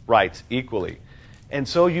rights equally. And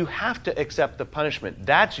so you have to accept the punishment.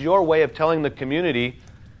 That's your way of telling the community,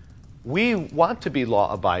 we want to be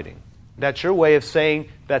law-abiding. That's your way of saying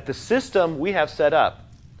that the system we have set up,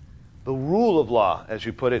 the rule of law, as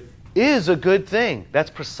you put it, is a good thing. That's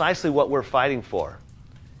precisely what we're fighting for.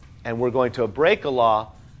 And we're going to break a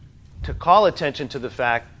law to call attention to the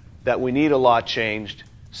fact that we need a law changed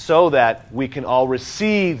so that we can all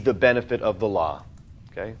receive the benefit of the law.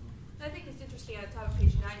 Okay? I think it's interesting on the top of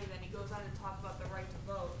page 90 that he goes on to talk about the right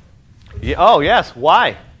to vote. Yeah, oh, yes.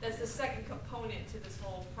 Why? That's the second component to this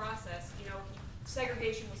whole process. You know,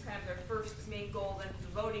 segregation was kind of their first main goal, then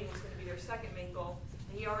the voting was going to be their second main goal.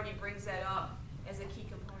 And he already brings that up as a key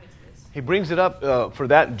component to this. He brings it up for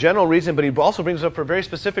that general reason, but he also brings it up for a very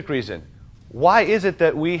specific reason. Why is it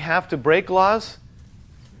that we have to break laws?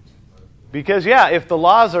 Because, if the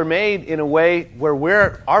laws are made in a way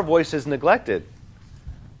where our voice is neglected,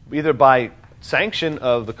 either by sanction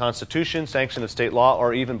of the Constitution, sanction of state law,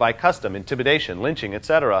 or even by custom, intimidation, lynching,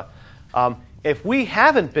 etc., if we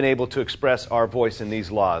haven't been able to express our voice in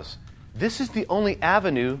these laws, this is the only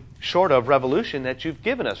avenue, short of revolution, that you've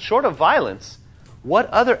given us. Short of violence, what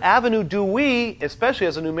other avenue do we, especially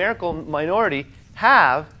as a numerical minority,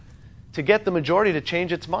 have to get the majority to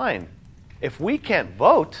change its mind? If we can't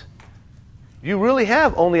vote, you really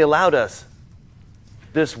have only allowed us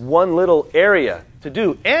this one little area to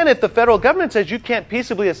do. And if the federal government says you can't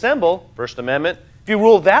peaceably assemble, First Amendment, if you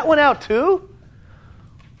rule that one out too,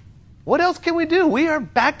 what else can we do? We are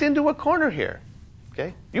backed into a corner here.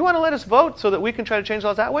 Okay? You want to let us vote so that we can try to change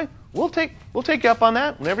laws that way? We'll take you up on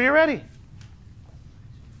that whenever you're ready.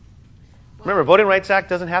 Remember, Voting Rights Act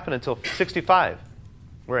doesn't happen until 65.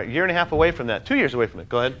 We're a year and a half away from that, 2 years away from it.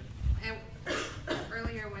 Go ahead. And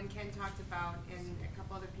earlier when Ken talked about, and a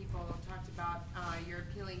couple other people talked about, you're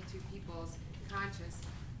appealing to people's conscience,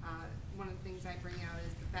 one of the things I bring out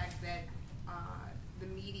is the fact that the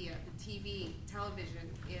media, the TV, television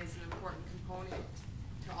is an important component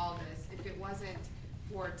to all this. If it wasn't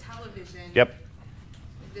for television,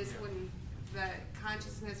 this wouldn't, the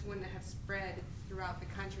consciousness wouldn't have spread throughout the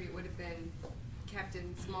country. It would have been kept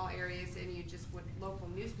in small areas, and local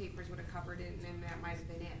newspapers would have covered it, and then that might have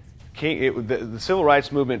been it. The civil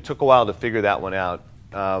rights movement took a while to figure that one out.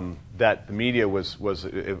 That the media was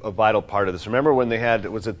a vital part of this. Remember when they had,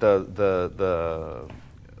 was it the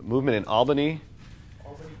movement in Albany,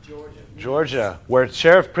 Georgia, where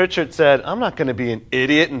Sheriff Pritchard said, "I'm not going to be an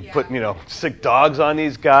idiot and put sick dogs on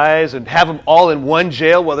these guys and have them all in one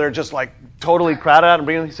jail while they're just like totally crowded out and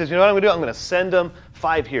bring them." He says, "You know what I'm going to do? I'm going to send them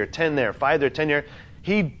 5 here, 10 there, 5 there, 10 here."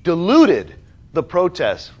 He diluted the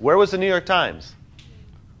protests. Where was the New York Times?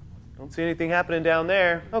 Don't see anything happening down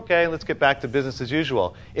there. Okay, let's get back to business as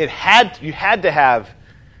usual. You had to have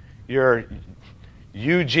your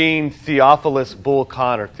Eugene Theophilus Bull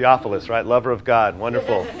Connor. Theophilus, right? Lover of God.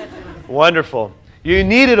 Wonderful. Wonderful. You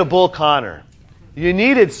needed a Bull Connor. You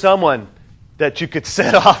needed someone that you could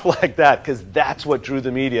set off like that, because that's what drew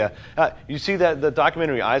the media. You see the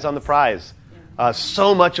documentary, Eyes on the Prize.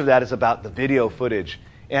 So much of that is about the video footage.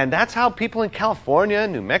 And that's how people in California,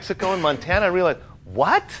 New Mexico, and Montana realize,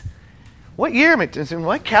 what? What year? Is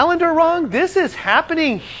my calendar wrong? This is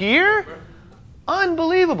happening here?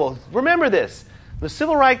 Unbelievable. Remember this. The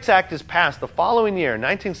Civil Rights Act is passed the following year,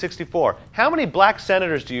 1964. How many black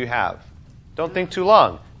senators do you have? Don't think too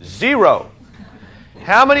long. 0.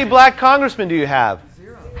 How many black congressmen do you have?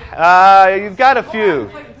 0. You've got a few.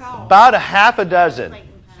 About a half a dozen.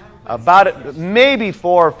 Maybe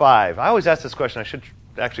 4 or 5. I always ask this question. I should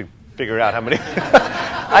actually figure out how many.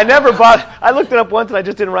 I looked it up once and I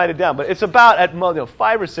just didn't write it down. But it's about at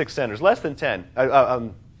 5 or 6 senators, less than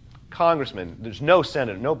 10 congressmen. There's no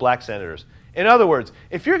senator, no black senators. In other words,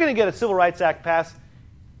 if you're going to get a Civil Rights Act passed,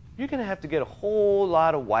 you're going to have to get a whole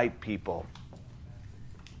lot of white people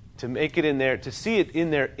to make it in there, to see it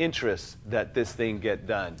in their interests that this thing get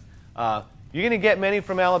done. You're going to get many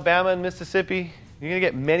from Alabama and Mississippi. You're going to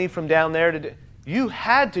get many from down there. You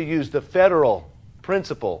had to use the federal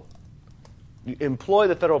principle. You employ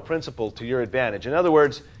the federal principle to your advantage. In other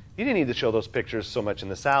words, you didn't need to show those pictures so much in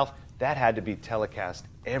the South. That had to be telecast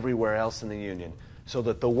everywhere else in the Union so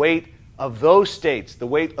that the weight of those states, the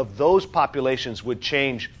weight of those populations would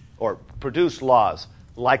change or produce laws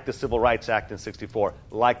like the Civil Rights Act in 64,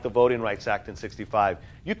 like the Voting Rights Act in 65.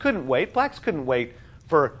 You couldn't wait. Blacks couldn't wait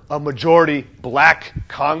for a majority black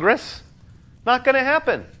Congress. Not going to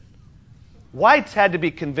happen. Whites had to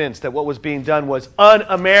be convinced that what was being done was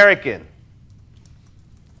un-American,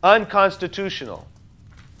 unconstitutional,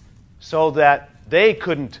 so that they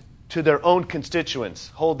couldn't, to their own constituents,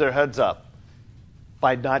 hold their heads up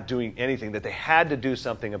by not doing anything, that they had to do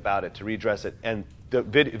something about it to redress it. And the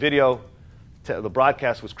video, the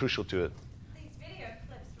broadcast was crucial to it. These video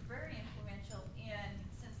clips were very influential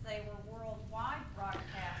since they were worldwide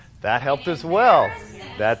broadcasts. That helped as well.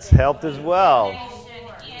 That's helped as well.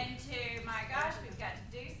 Into, my gosh, we've got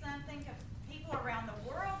to do something, because people around the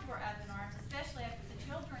world were up in arms, especially after the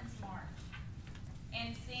Children's March,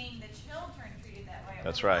 and seeing the children treated that way.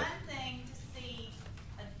 That's right. One thing to see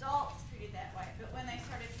adults treated that way, but when they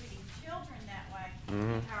started treating children that way,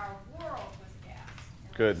 the entire world was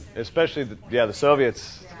gassed. Good. Especially, the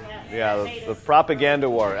Soviets. Yeah, the propaganda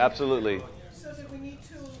war, absolutely. So did we need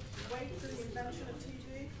to wait for the invention of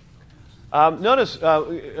TV? Notice,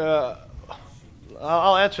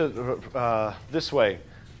 I'll answer this way.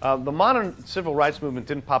 The modern civil rights movement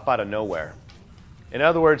didn't pop out of nowhere. In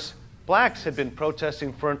other words, blacks had been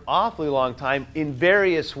protesting for an awfully long time in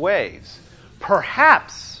various ways.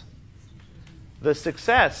 Perhaps the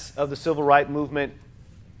success of the civil rights movement,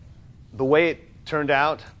 the way it turned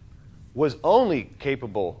out, was only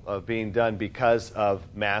capable of being done because of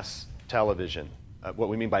mass television, what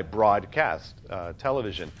we mean by broadcast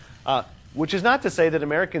television. Which is not to say that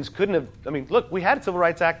Americans couldn't have... I mean, look, we had a Civil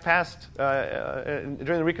Rights Act passed during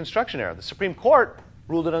the Reconstruction era. The Supreme Court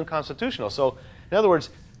ruled it unconstitutional. So, in other words,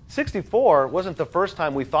 64 wasn't the first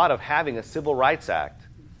time we thought of having a Civil Rights Act.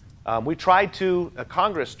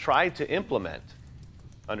 Congress tried to implement,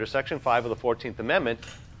 under Section 5 of the 14th Amendment,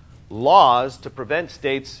 laws to prevent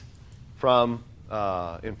states from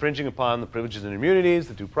infringing upon the privileges and immunities,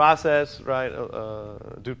 the due process, right,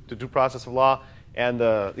 the due process of law, and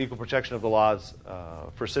the equal protection of the laws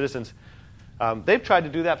for citizens. They've tried to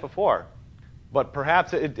do that before, but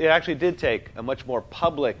perhaps it actually did take a much more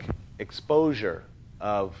public exposure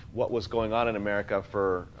of what was going on in America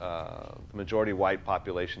for the majority white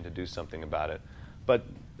population to do something about it. But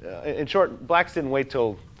in short, blacks didn't wait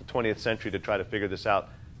till the 20th century to try to figure this out.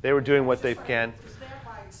 They were doing what they can.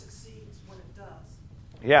 Thereby it succeeds when it does.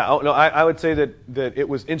 Yeah, I would say that it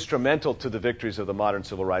was instrumental to the victories of the modern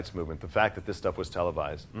civil rights movement, the fact that this stuff was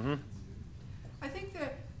televised. Mm-hmm. I think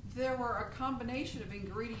that there were a combination of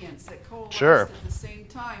ingredients that coalesced Sure. at the same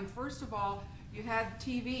time. First of all, you had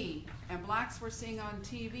TV, and blacks were seeing on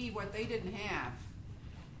TV what they didn't have,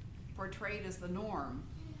 portrayed as the norm.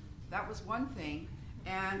 That was one thing.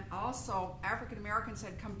 And also, African Americans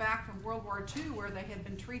had come back from World War II where they had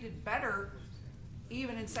been treated better,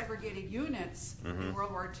 even in segregated units in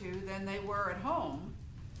World War II, than they were at home.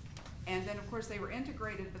 And then, of course, they were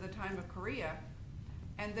integrated by the time of Korea.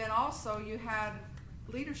 And then also you had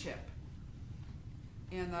leadership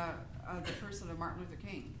in the person of Martin Luther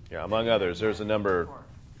King. Yeah, among others. There's a number,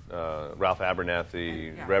 Ralph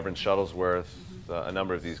Abernathy, Reverend Shuttlesworth, a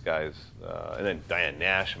number of these guys. And then Diane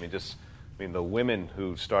Nash. The women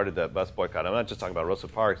who started that bus boycott. I'm not just talking about Rosa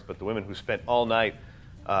Parks, but the women who spent all night,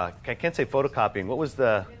 I can't say photocopying. What was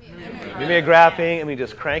the mimeographing?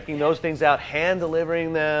 Just cranking those things out, hand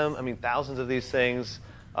delivering them. Thousands of these things.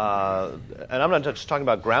 And I'm not just talking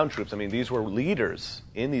about ground troops. I mean, these were leaders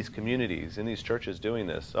in these communities, in these churches doing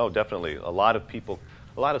this. Oh, definitely. A lot of people,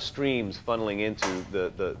 a lot of streams funneling into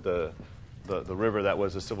the river that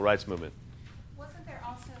was the civil rights movement. Wasn't there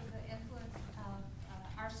also the influence of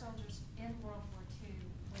our soldiers in World War II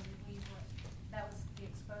when that was the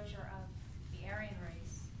exposure of the Aryan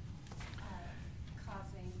race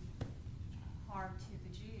causing harm to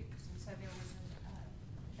the Jews? And so there was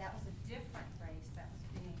that was a different race that was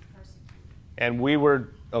being persecuted. And we were,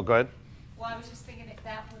 oh, go ahead. Well, I was just thinking if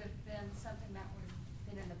that would have been something that would have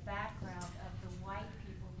been in the background of the white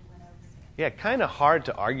people who went over there. Yeah, kind of hard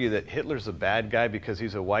to argue that Hitler's a bad guy because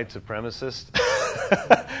he's a white supremacist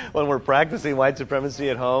when we're practicing white supremacy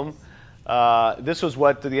at home. This was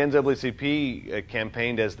what the NAACP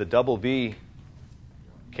campaigned as the Double V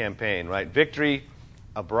campaign, right? Victory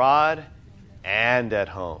abroad and at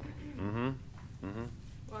home. Mm-hmm. Mm-hmm.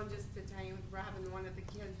 Well, just to tell you, Robin, one of the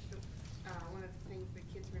things the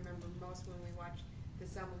kids remember most when we watch the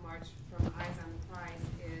Selma March from Eyes on the Prize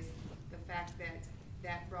is the fact that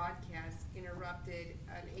that broadcast interrupted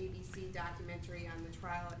an ABC documentary on the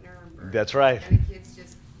trial at Nuremberg. That's right. And the kids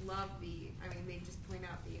just love they just point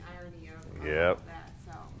out the irony of that.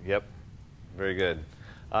 So. Yep. Very good.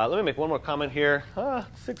 Let me make one more comment here.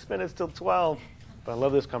 6 minutes till 12. But I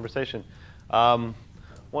love this conversation. One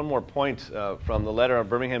more point from the letter of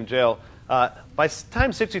Birmingham jail. By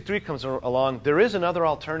time 63 comes along, there is another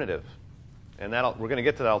alternative. And we're going to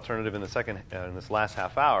get to that alternative in this last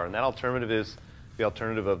half hour. And that alternative is the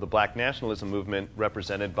alternative of the black nationalism movement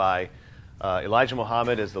represented by Elijah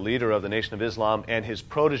Muhammad as the leader of the Nation of Islam and his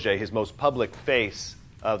protege, his most public face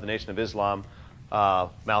of the Nation of Islam,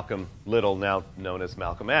 Malcolm Little, now known as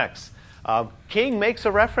Malcolm X. King makes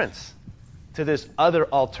a reference to this other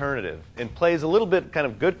alternative and plays a little bit kind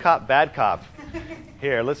of good cop, bad cop.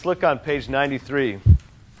 Here, let's look on page 93.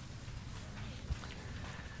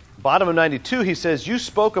 Bottom of 92, he says, "You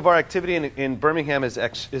spoke of our activity in Birmingham as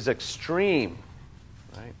extreme."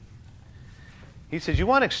 Right? He says, "You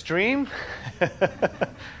want extreme?" He's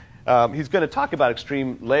going to talk about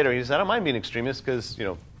extreme later. He says, "I don't mind being extremist because, he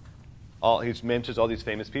mentions all these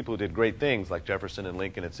famous people who did great things like Jefferson and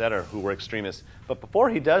Lincoln, et cetera, who were extremists." But before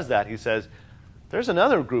he does that, he says, there's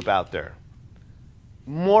another group out there,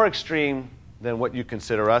 more extreme than what you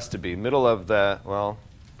consider us to be. Middle of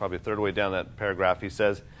probably a third way down that paragraph, he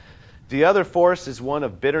says, "The other force is one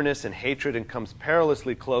of bitterness and hatred and comes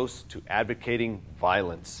perilously close to advocating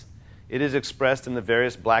violence. It is expressed in the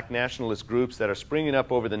various black nationalist groups that are springing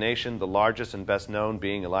up over the nation, the largest and best known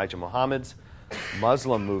being Elijah Muhammad's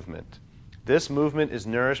Muslim movement. This movement is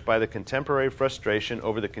nourished by the contemporary frustration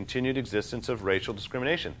over the continued existence of racial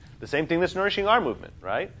discrimination." The same thing that's nourishing our movement,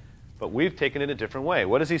 right? But we've taken it a different way.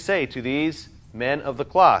 What does he say to these men of the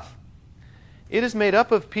cloth? "It is made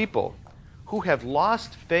up of people who have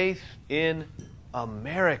lost faith in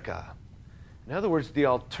America." In other words, the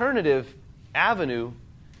alternative avenue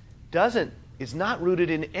is not rooted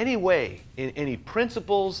in any way in any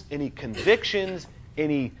principles, any convictions,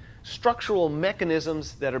 any structural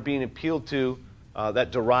mechanisms that are being appealed to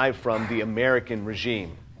that derive from the American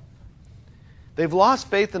regime. They've lost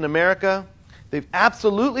faith in America. They've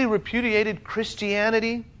absolutely repudiated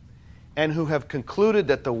Christianity and who have concluded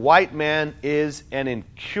that the white man is an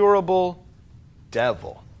incurable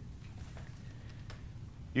devil.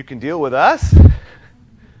 You can deal with us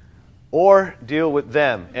or deal with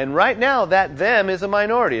them. And right now, that them is a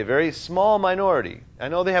minority, a very small minority. I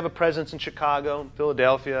know they have a presence in Chicago,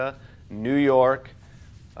 Philadelphia, New York,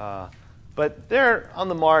 but they're on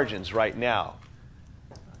the margins right now.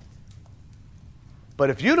 But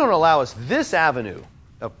if you don't allow us this avenue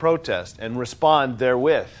of protest and respond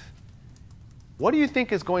therewith, what do you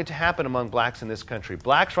think is going to happen among blacks in this country?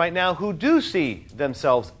 Blacks right now who do see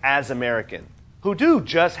themselves as American, who do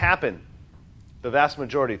just happen, the vast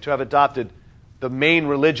majority, to have adopted the main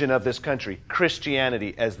religion of this country,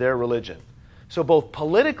 Christianity, as their religion. So both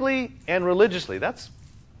politically and religiously, that's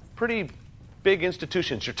pretty big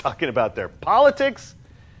institutions you're talking about there. Politics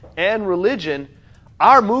and religion,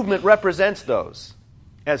 our movement represents those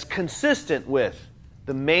as consistent with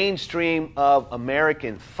the mainstream of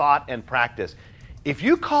American thought and practice. If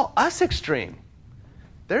you call us extreme,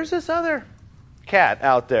 there's this other cat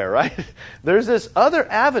out there, right? There's this other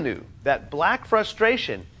avenue that black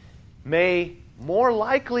frustration may more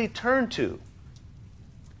likely turn to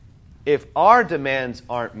if our demands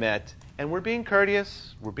aren't met. And we're being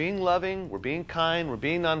courteous, we're being loving, we're being kind, we're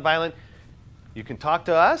being nonviolent. You can talk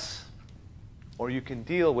to us or you can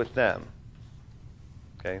deal with them.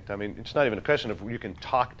 Okay? I mean, it's not even a question of you can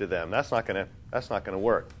talk to them. That's not going to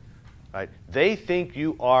work. Right? They think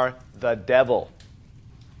you are the devil.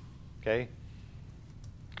 Okay?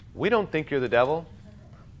 We don't think you're the devil.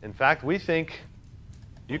 In fact, we think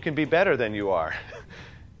you can be better than you are.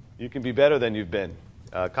 You can be better than you've been.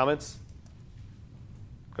 Comments?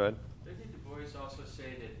 Go ahead. Didn't Du Bois also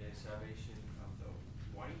say that the salvation of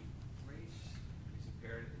the white race is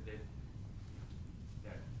imperative,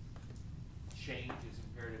 that change is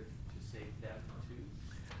imperative to save them too?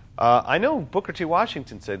 I know Booker T.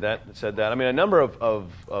 Washington said that. I mean, a number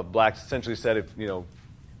of blacks essentially said, if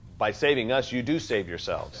by saving us, you do save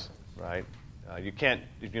yourselves, right? You can't,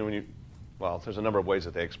 well, there's a number of ways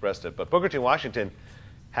that they expressed it, but Booker T. Washington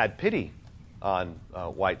had pity on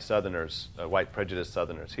white Southerners, white prejudiced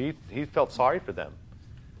Southerners. He felt sorry for them,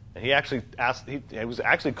 and he actually he was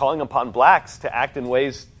actually calling upon blacks to act in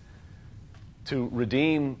ways to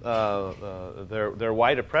redeem their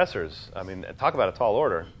white oppressors. I mean, talk about a tall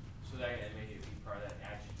order. So that may be part of that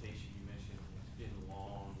agitation you mentioned. It's been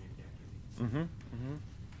long and decades.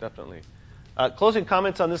 Definitely. Closing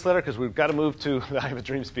comments on this letter, because we've got to move to the I Have a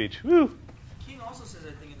Dream speech. Woo! King also says,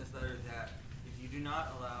 I think, in this letter that if you do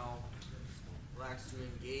not allow blacks to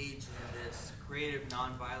engage in this creative,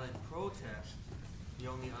 nonviolent protest, the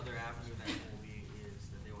only other avenue that will be is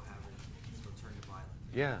that they will have it turn to violence.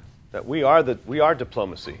 Yeah, that we are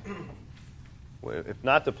diplomacy. If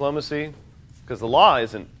not diplomacy, because the law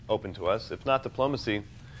isn't open to us. If not diplomacy,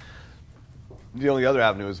 the only other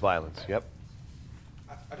avenue is violence. Yep.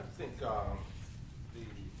 I don't think the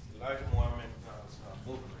Elijah Muhammad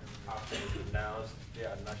movement after they denounced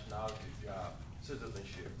their nationality, their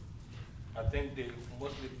citizenship. I think they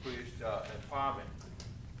mostly preached empowerment,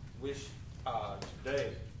 which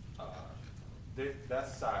today that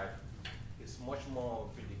side is much more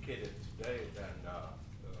vindicated today than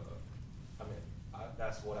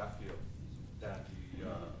that's what I feel. Than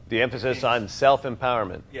the emphasis on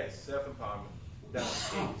self-empowerment. Yes, self-empowerment.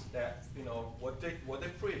 That's that what they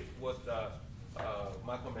preached, what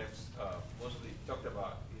Malcolm X mostly talked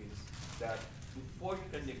about is that before you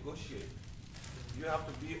can negotiate, you have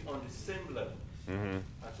to be on the same level, and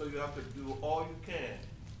so you have to do all you can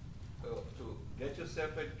to get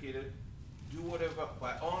yourself educated, do whatever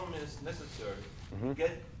by all means necessary,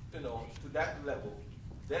 get to that level.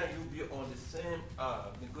 Then you'll be on the same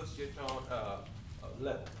negotiation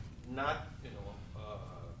level, not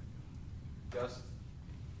just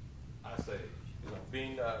I say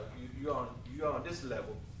being you're on this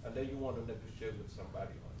level, and then you want to negotiate with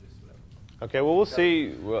somebody on this level. Okay, well,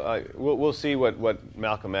 we'll see what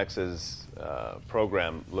Malcolm X's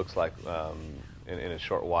program looks like in a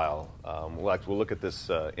short while. We'll look at this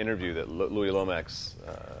interview that Louis Lomax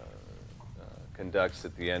conducts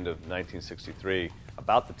at the end of 1963,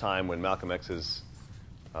 about the time when Malcolm X is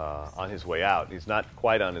on his way out. He's not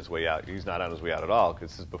quite on his way out. He's not on his way out at all,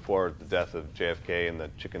 because this is before the death of JFK and the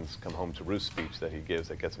chickens come home to roost speech that he gives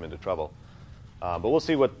that gets him into trouble. But we'll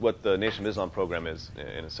see what the Nation of Islam program is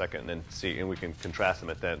in a second, and we can contrast them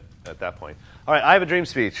at that point. All right, I Have a Dream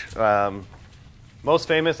speech. Most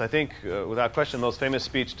famous, I think, without question, most famous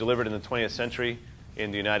speech delivered in the 20th century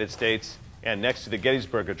in the United States, and next to the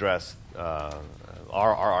Gettysburg Address,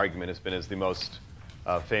 our argument has been as the most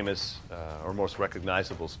famous or most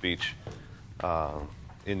recognizable speech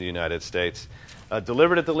in the United States.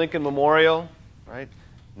 Delivered at the Lincoln Memorial, right?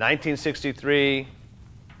 1963.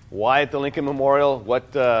 Why at the Lincoln Memorial?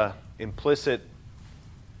 What implicit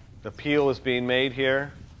appeal is being made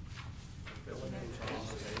here?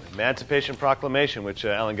 Emancipation Proclamation, which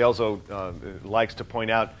Alan Gelzo likes to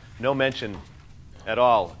point out, no mention at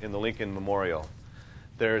all in the Lincoln Memorial.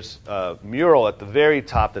 There's a mural at the very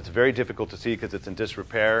top that's very difficult to see because it's in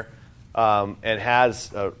disrepair, and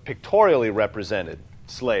has pictorially represented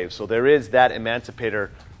slaves. So there is that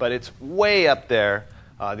emancipator, but it's way up there.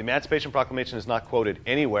 The Emancipation Proclamation is not quoted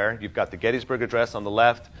anywhere. You've got the Gettysburg Address on the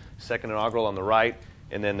left, Second Inaugural on the right,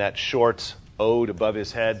 and then that short ode above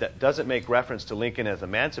his head that doesn't make reference to Lincoln as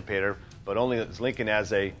emancipator, but only as Lincoln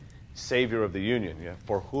as a savior of the Union,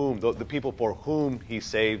 for whom the people for whom he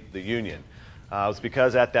saved the Union. It was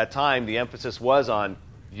because at that time the emphasis was on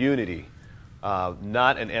unity,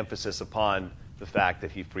 not an emphasis upon the fact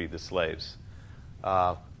that he freed the slaves.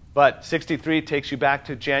 But 63 takes you back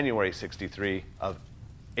to January 63 of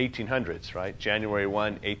 1800s, right? January 1,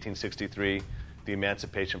 1863, the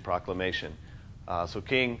Emancipation Proclamation. So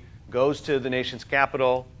King goes to the nation's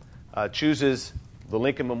capital, chooses the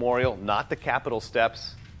Lincoln Memorial, not the Capitol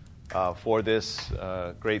steps, for this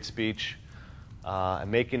great speech,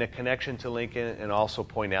 making a connection to Lincoln, and also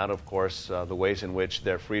point out, of course, the ways in which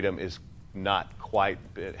their freedom has not quite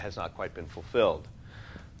been fulfilled.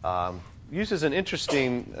 Uses an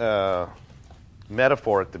interesting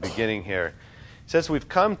metaphor at the beginning here. says, we've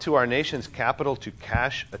come to our nation's capital to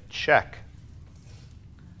cash a check.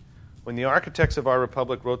 When the architects of our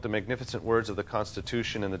republic wrote the magnificent words of the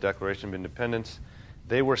Constitution and the Declaration of Independence,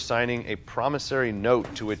 they were signing a promissory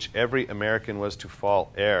note to which every American was to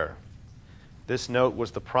fall heir. This note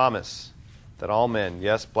was the promise that all men,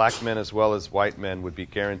 yes, black men as well as white men, would be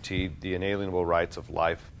guaranteed the inalienable rights of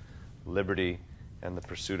life, liberty, and the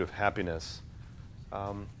pursuit of happiness.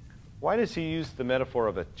 Why does he use the metaphor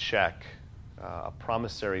of a check, a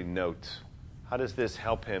promissory note? How does this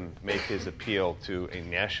help him make his appeal to a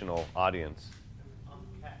national audience?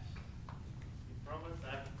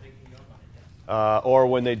 Or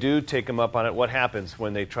when they do take him up on it, what happens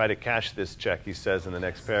when they try to cash this check, he says in the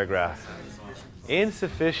next paragraph?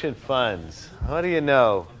 Insufficient funds. What do you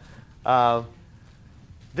know?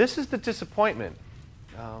 This is the disappointment.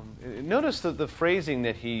 Notice the phrasing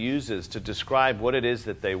that he uses to describe what it is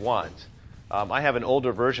that they want. I have an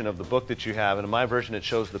older version of the book that you have, and in my version it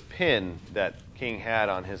shows the pin that King had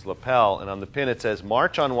on his lapel, and on the pin it says,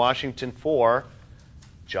 "March on Washington for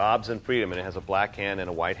jobs and freedom," and it has a black hand and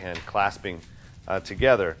a white hand clasping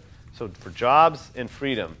together. So for jobs and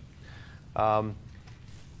freedom.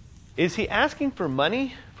 Is he asking for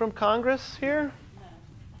money from Congress here?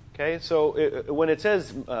 Okay, so when it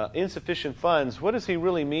says insufficient funds, what does he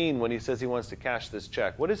really mean when he says he wants to cash this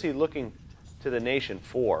check? What is he looking to the nation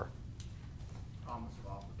for? Promise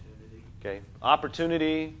of opportunity. Okay,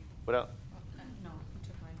 opportunity. What else? No, he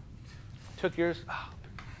took mine. Took yours? Oh.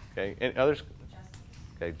 Okay, and others?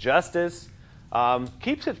 Okay, justice.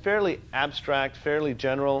 Keeps it fairly abstract, fairly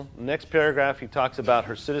general. Next paragraph, he talks about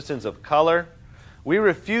her citizens of color. We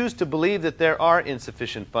refuse to believe that there are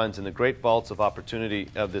insufficient funds in the great vaults of opportunity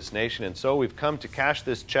of this nation, and so we've come to cash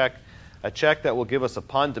this check, a check that will give us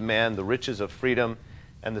upon demand the riches of freedom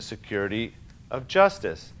and the security of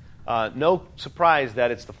justice. No surprise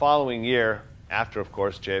that it's the following year, after, of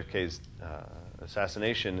course, JFK's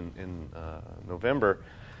assassination in November,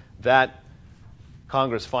 that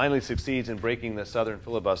Congress finally succeeds in breaking the Southern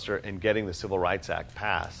filibuster and getting the Civil Rights Act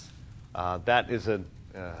passed. That is a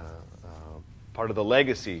part of the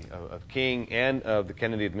legacy of King and of the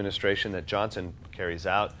Kennedy administration that Johnson carries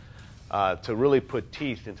out to really put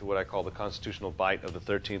teeth into what I call the constitutional bite of the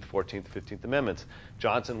 13th, 14th, 15th Amendments.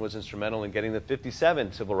 Johnson was instrumental in getting the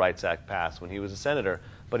 57 Civil Rights Act passed when he was a senator,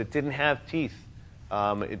 but it didn't have teeth.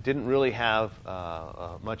 It didn't really have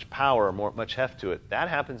much power, much heft to it. That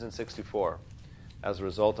happens in 64. As a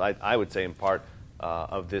result, I would say in part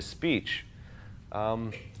of this speech.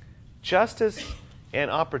 Justice and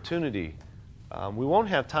opportunity. We won't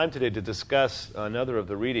have time today to discuss another of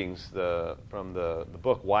the readings from the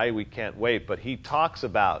book, Why We Can't Wait, but he talks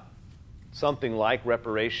about something like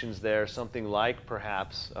reparations there, something like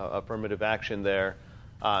perhaps affirmative action there.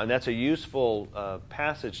 And that's a useful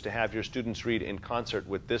passage to have your students read in concert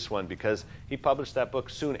with this one, because he published that book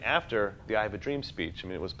soon after the I Have a Dream speech. I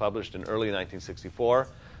mean, it was published in early 1964.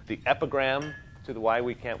 The epigram to the Why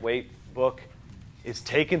We Can't Wait book is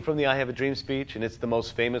taken from the I Have a Dream speech, and it's the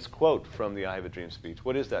most famous quote from the I Have a Dream speech.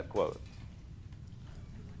 What is that quote?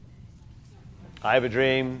 I have a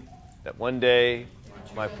dream that one day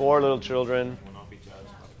my 4 little children...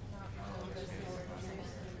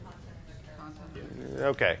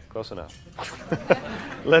 Okay, close enough.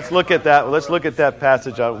 Let's look at that. Let's look at that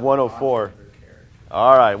passage on 104.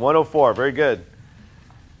 All right, 104. Very good.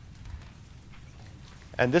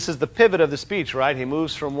 And this is the pivot of the speech, right? He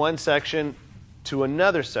moves from one section to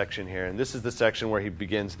another section here, and this is the section where he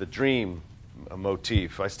begins the dream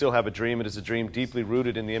motif. I still have a dream. It is a dream deeply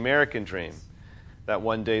rooted in the American dream, that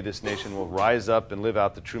one day this nation will rise up and live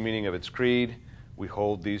out the true meaning of its creed. We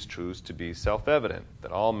hold these truths to be self-evident,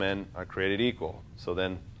 that all men are created equal. So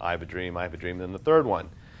then, I have a dream. Then the third one,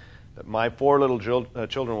 that my 4 little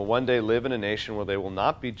children will one day live in a nation where they will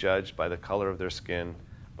not be judged by the color of their skin,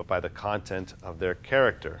 but by the content of their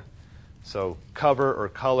character. So cover or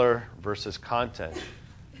color versus content.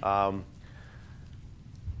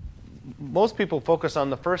 Most people focus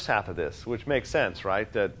on the first half of this, which makes sense, right?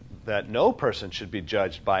 That no person should be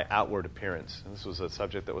judged by outward appearance. And this was a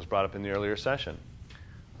subject that was brought up in the earlier session.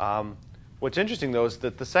 What's interesting, though, is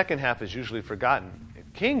that the second half is usually forgotten.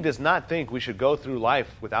 King does not think we should go through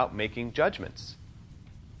life without making judgments,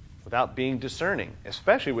 without being discerning,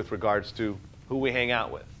 especially with regards to who we hang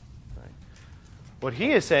out with. Right? What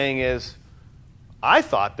he is saying is, I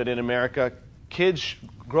thought that in America, kids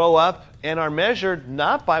grow up and are measured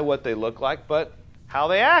not by what they look like, but how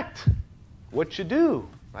they act, what you do.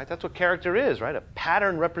 Right? That's what character is, right? A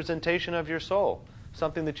pattern representation of your soul,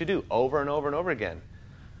 something that you do over and over and over again.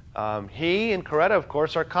 He and Coretta, of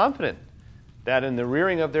course, are confident that in the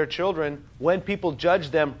rearing of their children, when people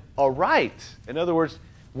judge them aright, in other words,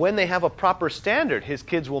 when they have a proper standard, his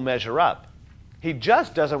kids will measure up. He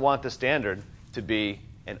just doesn't want the standard to be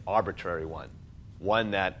an arbitrary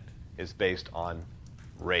one that is based on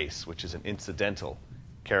race, which is an incidental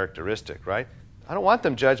characteristic, right? I don't want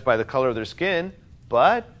them judged by the color of their skin,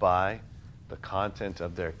 but by the content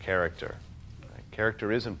of their character. Right?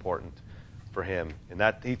 Character is important for him, and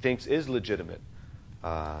that he thinks is legitimate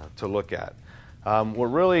to look at. We're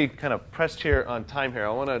really kind of pressed here on time here.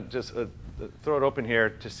 I want to just throw it open here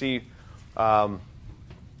to see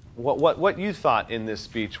what you thought in this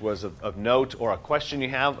speech was of note, or a question you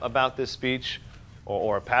have about this speech,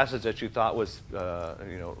 or a passage that you thought was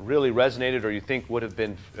really resonated, or you think would have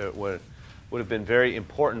been very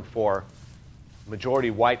important for majority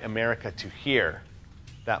white America to hear,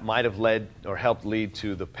 that might have led or helped lead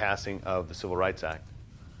to the passing of the Civil Rights Act.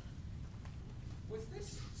 Was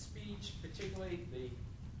this speech, particularly the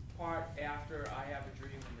part after I Have a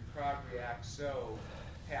Dream and the crowd reacts so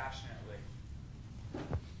passionately,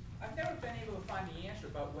 I've never been able to find the answer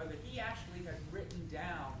about whether he actually had written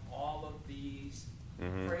down all of these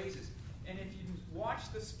phrases. And if you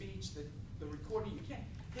watch the speech, the recording, you can't.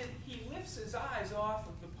 He lifts his eyes off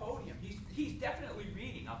of the podium. He's definitely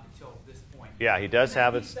reading up until this point. Yeah, he does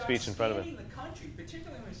have a speech in front of him. He's the country,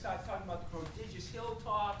 particularly when he starts talking about the prodigious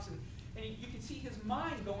hilltops, and you can see his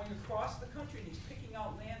mind going across the country, and he's picking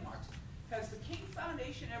out landmarks. Has the King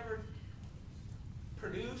Foundation ever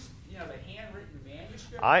produced, the handwritten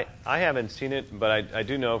manuscript? I haven't seen it, but I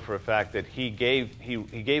do know for a fact that he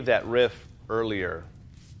gave that riff earlier.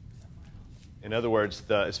 In other words,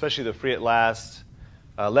 especially the Free at Last,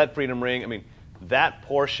 Let Freedom Ring. I mean, that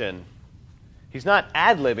portion, he's not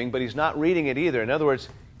ad-libbing, but he's not reading it either. In other words,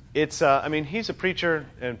 it's, he's a preacher,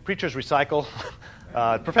 and preachers recycle.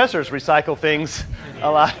 Professors recycle things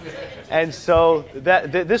a lot. And so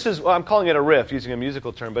this is, I'm calling it a riff, using a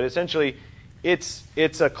musical term, but essentially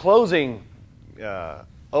it's a closing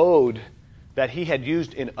ode that he had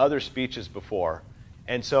used in other speeches before.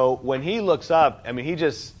 And so when he looks up,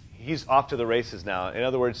 he's off to the races now. In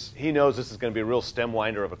other words, he knows this is going to be a real stem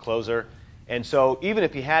winder of a closer. And so even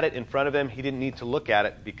if he had it in front of him, he didn't need to look at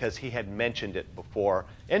it because he had mentioned it before.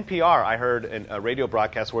 NPR, I heard in a radio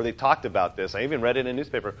broadcast where they talked about this. I even read it in a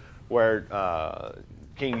newspaper where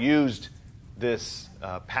King used this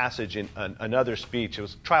passage in another speech. It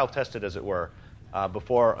was trial tested, as it were,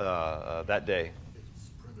 before that day. It's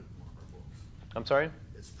printed in one of our books. I'm sorry?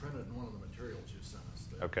 It's printed in one of the materials you sent us,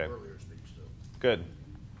 the Okay. earlier speech, too. Good.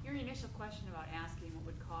 Your initial question about asking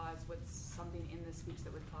what's something in this speech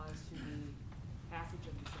that would cause to the passage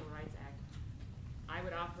of the Civil Rights Act, I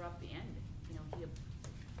would offer up the end. He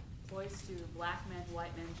applies to black men,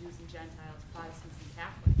 white men, Jews and Gentiles, Protestants and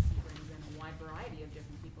Catholics. He brings in a wide variety of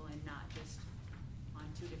different people and not just on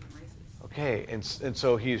two different races. Okay, and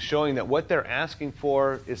so he's showing that what they're asking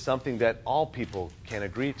for is something that all people can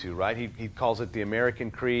agree to, right? He calls it the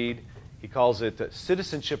American Creed. He calls it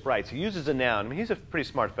citizenship rights. He uses a noun. He's a pretty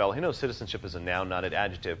smart fellow. He knows citizenship is a noun, not an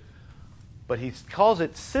adjective. But he calls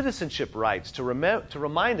it citizenship rights to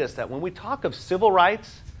remind us that when we talk of civil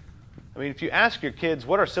rights, if you ask your kids,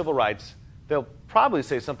 what are civil rights, they'll probably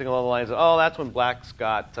say something along the lines of, oh, that's when blacks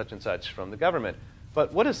got such and such from the government.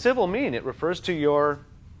 But what does civil mean? It refers to your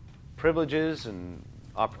privileges and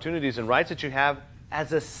opportunities and rights that you have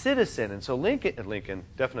as a citizen. And so Lincoln,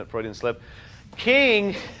 definite Freudian slip,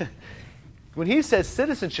 King, when he says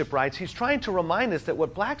citizenship rights, he's trying to remind us that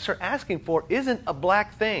what blacks are asking for isn't a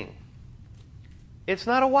black thing. It's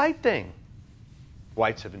not a white thing.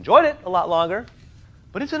 Whites have enjoyed it a lot longer,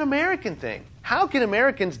 but it's an American thing. How can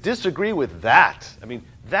Americans disagree with that?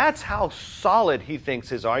 That's how solid he thinks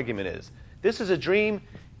his argument is. This is a dream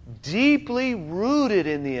deeply rooted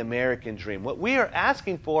in the American dream. What we are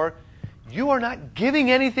asking for, you are not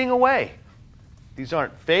giving anything away. These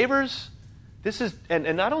aren't favors. This is,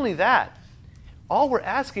 and not only that, all we're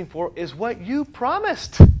asking for is what you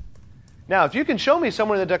promised. Now, if you can show me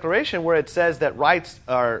somewhere in the Declaration where it says that rights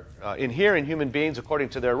are inherent in human beings according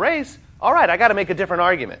to their race, all right, I got to make a different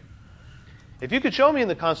argument. If you could show me in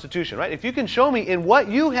the Constitution, right? If you can show me in what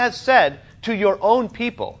you have said to your own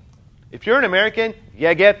people, if you're an American,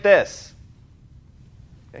 you get this.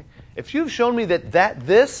 Okay? If you've shown me that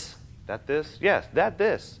this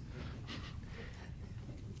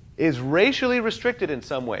is racially restricted in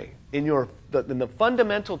some way in the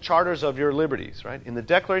fundamental charters of your liberties, right? In the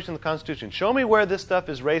Declaration of the Constitution, show me where this stuff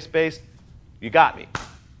is race-based. You got me.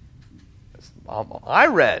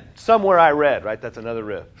 Somewhere I read, right? That's another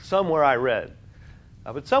riff. Somewhere I read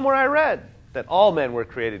that all men were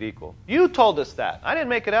created equal. You told us that. I didn't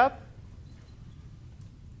make it up.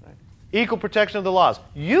 Right? Equal protection of the laws.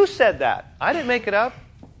 You said that. I didn't make it up.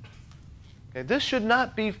 Okay, this should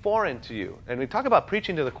not be foreign to you. And we talk about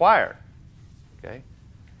preaching to the choir. Okay,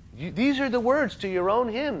 these are the words to your own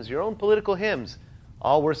hymns, your own political hymns.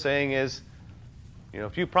 All we're saying is,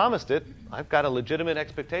 if you promised it, I've got a legitimate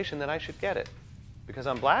expectation that I should get it. Because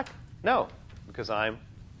I'm black? No, because I'm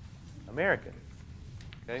American.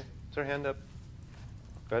 Okay, is there a hand up?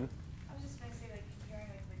 Go ahead. I was just going to say, comparing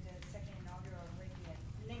with the second inaugural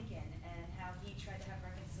Lincoln and how he tried to have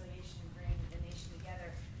reconciliation and bring the nation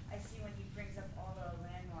together. I see when he brings up all the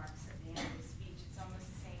landmarks at the end of the speech, it's almost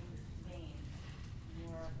the same vein.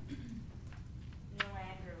 No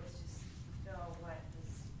anger, let's just fulfill what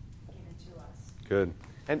was given to us. Good.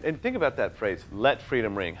 And think about that phrase, let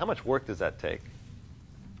freedom ring. How much work does that take?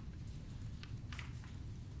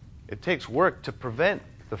 It takes work to prevent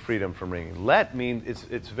the freedom from ringing. Let means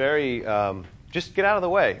it's very, just get out of the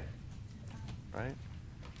way. Right?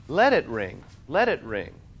 Let it ring. Let it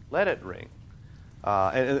ring. Let it ring.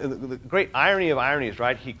 And the great irony of ironies,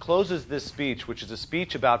 right? He closes this speech, which is a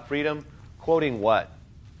speech about freedom, quoting what?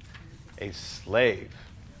 A slave.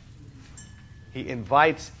 He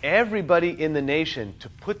invites everybody in the nation to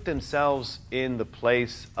put themselves in the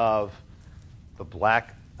place of the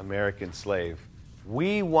black American slave.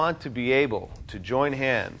 We want to be able to join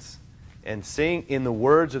hands and sing in the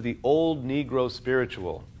words of the old Negro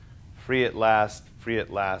spiritual, free at last,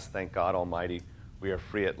 thank God Almighty, we are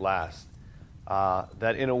free at last.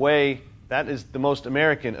 That in a way, that is the most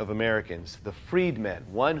American of Americans, the freedman,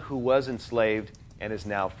 one who was enslaved and is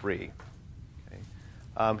now free.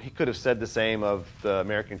 He could have said the same of the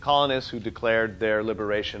American colonists who declared their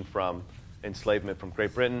liberation from enslavement from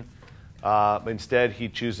Great Britain. But instead, he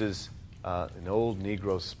chooses an old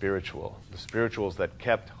Negro spiritual, the spirituals that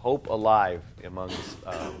kept hope alive among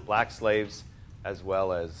black slaves as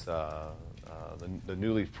well as the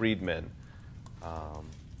newly freed men,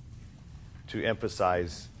 to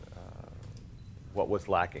emphasize what was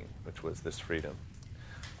lacking, which was this freedom.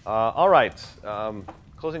 All right.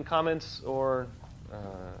 Closing comments or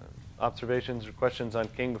observations or questions on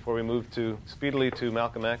King before we move speedily to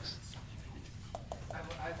Malcolm X? I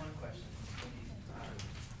have one question.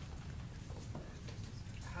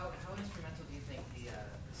 How instrumental do you think the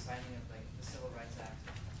signing of the Civil Rights Act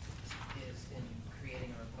is in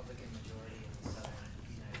creating a Republican majority in the southern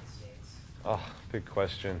United States? Oh, good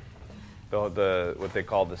question. What they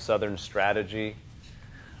call the Southern strategy.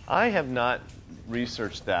 I have not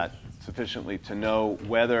researched that sufficiently to know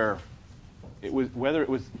whether it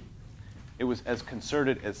was as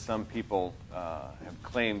concerted as some people have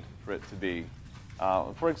claimed for it to be.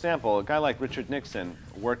 For example, a guy like Richard Nixon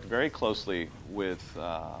worked very closely with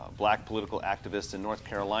black political activists in North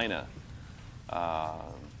Carolina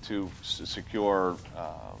to secure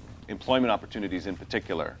employment opportunities in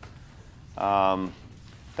particular.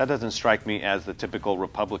 That doesn't strike me as the typical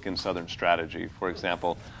Republican Southern strategy, for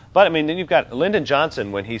example. But, then you've got Lyndon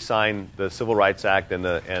Johnson, when he signed the Civil Rights Act and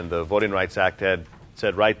the Voting Rights Act, had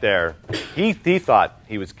said right there, he thought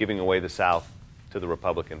he was giving away the South to the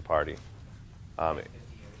Republican Party.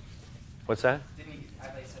 What's that?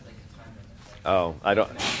 Oh, I don't.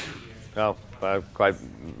 Oh, quite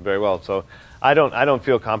very well. So I don't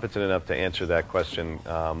feel competent enough to answer that question.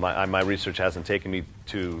 My research hasn't taken me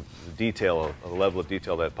to the detail, the level of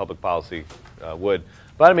detail that public policy would.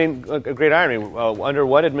 But a great irony. Under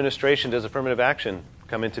what administration does affirmative action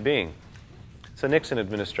come into being? It's a Nixon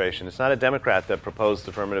administration. It's not a Democrat that proposed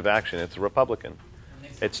affirmative action. It's a Republican.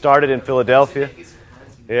 It started in Philadelphia.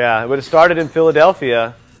 Yeah, but it started in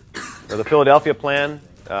Philadelphia, or the Philadelphia Plan.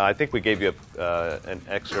 I think we gave you an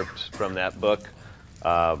excerpt from that book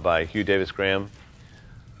by Hugh Davis Graham.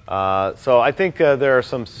 So I think there are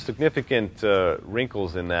some significant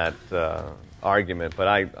wrinkles in that argument, but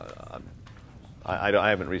I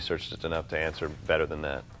haven't researched it enough to answer better than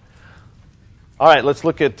that. All right, let's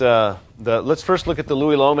look at let's first look at the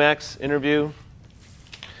Louis Lomax interview.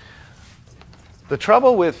 The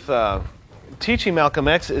trouble with teaching Malcolm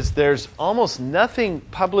X is there's almost nothing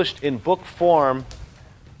published in book form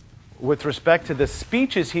with respect to the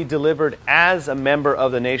speeches he delivered as a member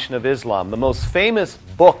of the Nation of Islam. The most famous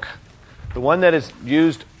book, the one that is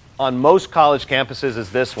used on most college campuses,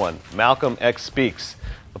 is this one, Malcolm X Speaks.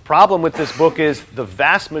 The problem with this book is the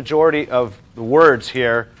vast majority of the words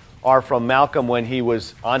here are from Malcolm when he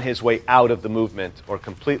was on his way out of the movement or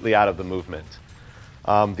completely out of the movement.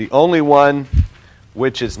 The only one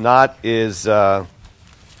which is not is the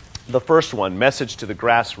first one, Message to the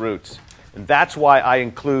Grassroots. And that's why I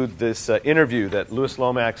include this interview that Louis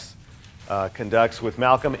Lomax conducts with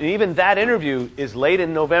Malcolm. And even that interview is late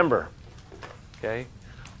in November. Okay?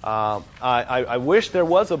 I wish there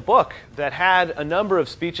was a book that had a number of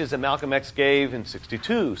speeches that Malcolm X gave in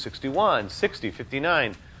 62, 61, 60,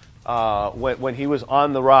 59, when he was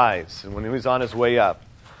on the rise and when he was on his way up.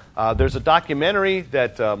 There's a documentary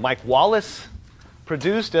that Mike Wallace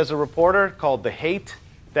produced as a reporter called The Hate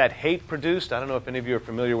That Hate Produced. I don't know if any of you are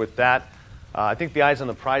familiar with that. I think the Eyes on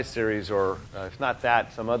the Prize series, or if not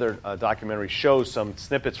that, some other documentary shows some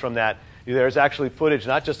snippets from that. There's actually footage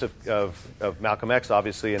not just of Malcolm X,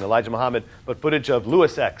 obviously, and Elijah Muhammad, but footage of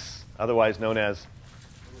Louis X, otherwise known as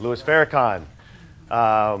Louis Farrakhan.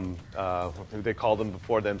 They called him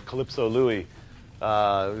before then Calypso Louis.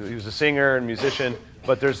 He was a singer and musician,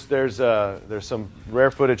 but there's some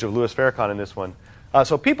rare footage of Louis Farrakhan in this one.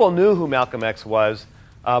 So people knew who Malcolm X was,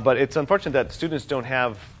 but it's unfortunate that students don't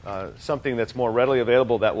have something that's more readily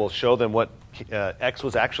available that will show them what X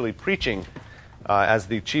was actually preaching as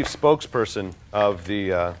the chief spokesperson of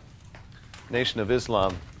the Nation of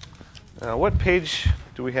Islam. What page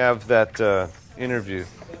do we have that interview?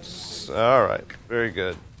 All right, very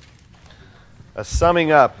good. A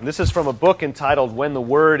summing up. And this is from a book entitled When the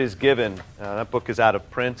Word is Given. That book is out of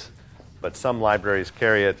print, but some libraries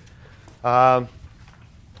carry it. Well,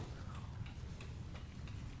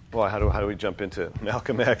 how do we jump into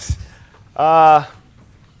Malcolm X?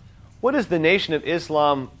 What is the Nation of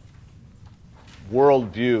Islam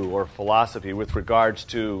worldview or philosophy with regards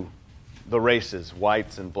to the races,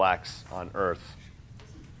 whites and blacks on Earth?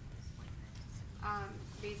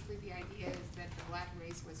 Basically, the idea is that the black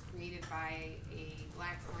race was created by a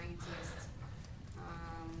black scientist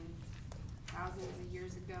thousands of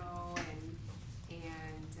years ago, and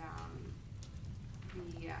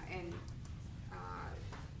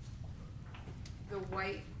the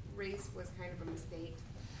white race was kind of a mistake,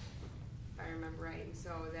 if I remember right. And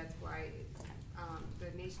so that's why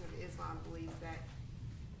the Nation of Islam believes that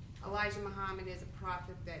Elijah Muhammad is a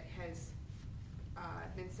prophet that has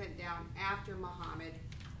been sent down after Muhammad,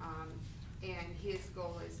 and his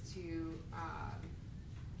goal is to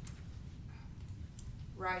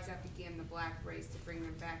rise up again the black race to bring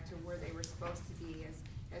them back to where they were supposed to be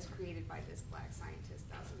as created by this black scientist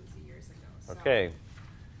thousands of years ago. So, okay.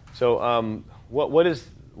 So what is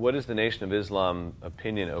the Nation of Islam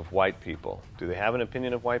opinion of white people? Do they have an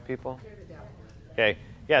opinion of white people? They're the devil. Okay.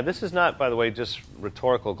 Yeah, this is not, by the way, just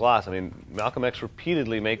rhetorical gloss. I mean, Malcolm X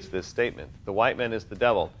repeatedly makes this statement. The white man is the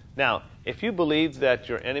devil. Now, if you believed that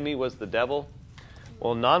your enemy was the devil,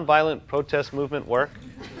 will nonviolent protest movement work?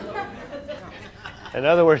 In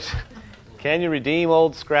other words, can you redeem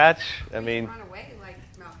Old Scratch? I mean, run away, like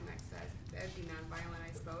Malcolm X says. That'd be nonviolent,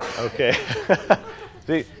 I suppose. okay.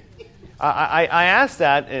 See, I asked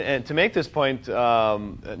that and to make this point,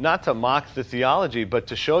 not to mock the theology, but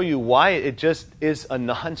to show you why it just is a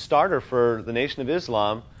non-starter for the Nation of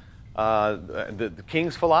Islam. The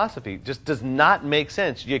king's philosophy just does not make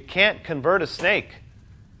sense. You can't convert a snake.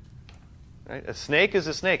 Right? A snake is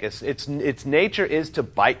a snake. Its nature is to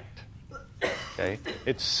bite. Okay?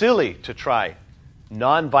 It's silly to try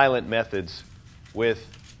non-violent methods with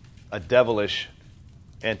a devilish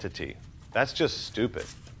entity. That's just stupid.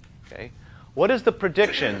 Okay? What is the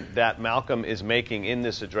prediction that Malcolm is making in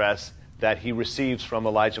this address that he receives from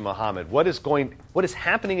Elijah Muhammad? What is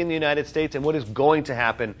happening in the United States, and what is going to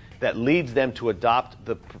happen that leads them to adopt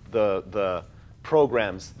the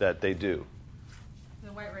programs that they do?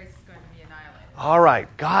 The white race is going to be annihilated. All right,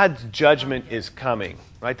 God's judgment is coming.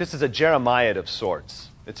 Right? This is a Jeremiah of sorts.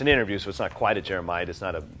 It's an interview, so it's not quite a Jeremiah. It's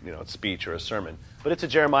not a speech or a sermon, but it's a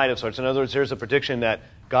Jeremiah of sorts. In other words, there's a prediction that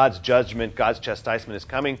God's judgment, God's chastisement is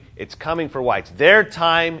coming. It's coming for whites. Their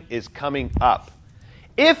time is coming up.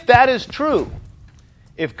 If that is true,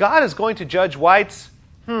 if God is going to judge whites,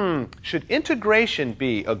 should integration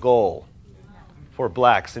be a goal for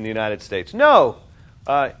blacks in the United States? No.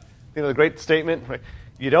 The great statement, right?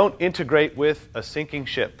 You don't integrate with a sinking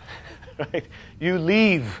ship. Right? You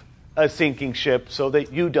leave a sinking ship so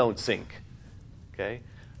that you don't sink. Okay?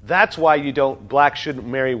 That's why blacks shouldn't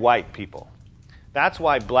marry white people. That's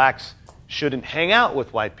why blacks shouldn't hang out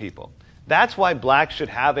with white people. That's why blacks should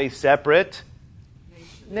have a separate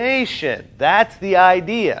nation. That's the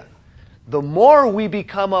idea. The more we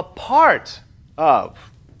become a part of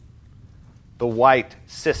the white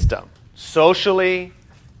system, socially,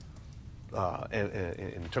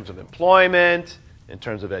 in terms of employment, in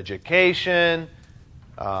terms of education,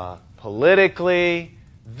 politically,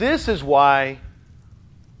 this is why,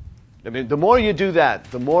 the more you do that,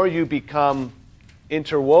 the more you become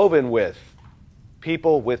interwoven with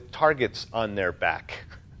people with targets on their back,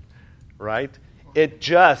 right? It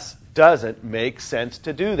just doesn't make sense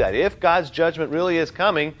to do that. If God's judgment really is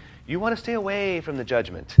coming, you want to stay away from the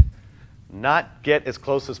judgment. not get as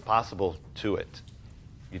close as possible to it.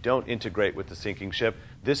 You don't integrate with the sinking ship.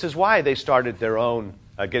 This is why they started their own,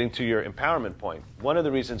 getting to your empowerment point. One of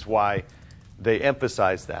the reasons why they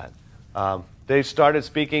emphasize that. They started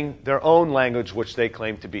speaking their own language, which they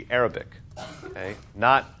claim to be Arabic, okay?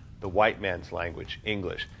 Not the white man's language,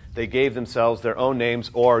 English. They gave themselves their own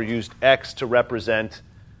names or used X to represent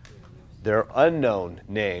their unknown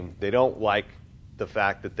name. They don't like the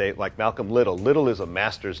fact that they, like Malcolm Little. Little is a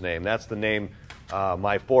master's name. That's the name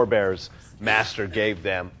my forebears' master gave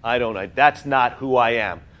them. That's not who I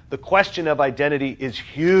am. The question of identity is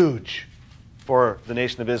huge for the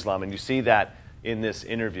Nation of Islam, and you see that in this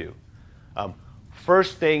interview.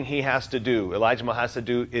 First thing he has to do, Elijah Muhammad has to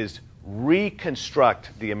do, is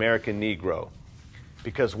reconstruct the American Negro.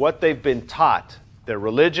 Because what they've been taught, their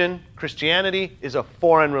religion, Christianity, is a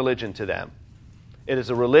foreign religion to them. It is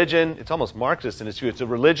a religion, it's almost Marxist in its view. It's a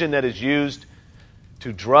religion that is used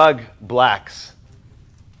to drug blacks.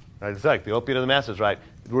 Right? It's like the opiate of the masses, right?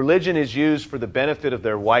 Religion is used for the benefit of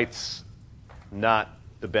their whites, not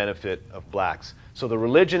the benefit of blacks. So the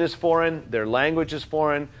religion is foreign, their language is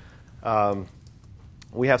foreign.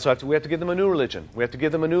 We have to give them a new religion. We have to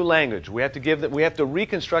give them a new language. We have to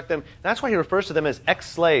reconstruct them. That's why he refers to them as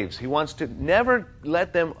ex-slaves. He wants to never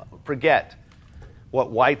let them forget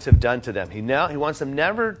what whites have done to them. He wants them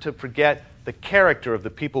never to forget the character of the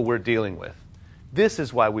people we're dealing with. This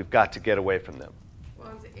is why we've got to get away from them.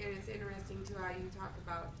 Well, it's interesting, too, how you talk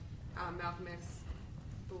about Malcolm X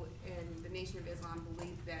and the Nation of Islam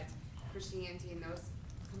believed that Christianity and those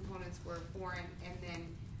components were foreign, and then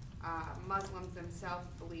Muslims themselves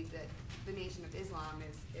believe that the Nation of Islam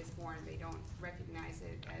is foreign. They don't recognize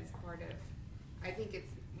it as part of. I think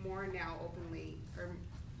it's more now openly, or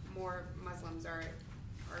more Muslims are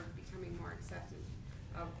becoming more accepting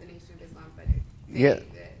of the Nation of Islam, but the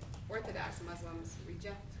Orthodox Muslims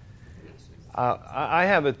reject the Nation of Islam. I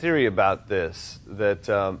have a theory about this, that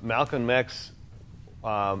Malcolm X,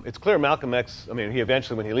 it's clear Malcolm X, he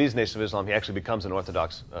eventually, when he leaves the Nation of Islam, he actually becomes an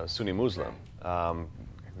Orthodox Sunni Muslim.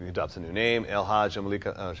 He adopts a new name, Hajj al-Malik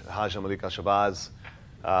al-Shabazz.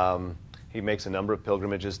 He makes a number of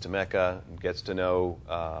pilgrimages to Mecca, gets to know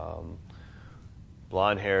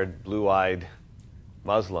blonde-haired, blue-eyed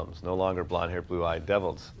Muslims, no longer blonde-haired, blue-eyed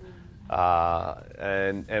devils.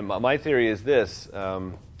 And my theory is this,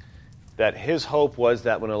 that his hope was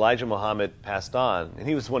that when Elijah Muhammad passed on, and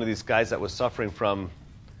he was one of these guys that was suffering from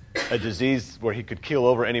a disease where he could keel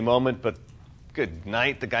over any moment, but good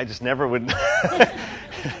night, the guy just never would.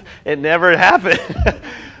 It never happened.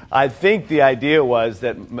 I think the idea was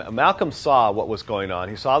that Malcolm saw what was going on.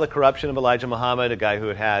 He saw the corruption of Elijah Muhammad, a guy who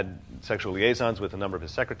had had sexual liaisons with a number of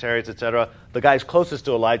his secretaries, etc. The guys closest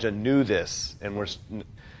to Elijah knew this, and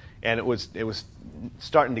it was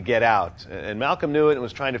starting to get out. And Malcolm knew it and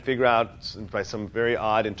was trying to figure out, by some very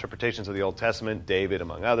odd interpretations of the Old Testament, David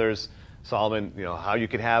among others, Solomon, how you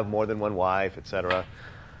could have more than one wife, etc.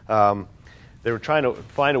 They were trying to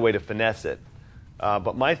find a way to finesse it.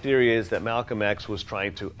 But my theory is that Malcolm X was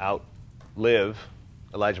trying to outlive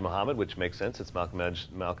Elijah Muhammad, which makes sense. It's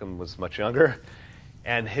Malcolm was much younger.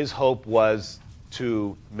 And his hope was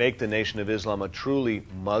to make the Nation of Islam a truly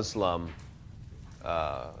Muslim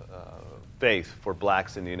faith for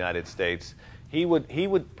blacks in the United States. He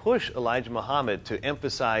would push Elijah Muhammad to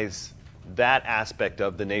emphasize that aspect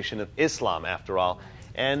of the Nation of Islam, after all.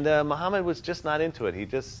 And Muhammad was just not into it.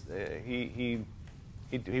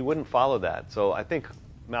 He wouldn't follow that. So I think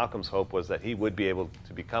Malcolm's hope was that he would be able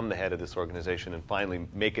to become the head of this organization and finally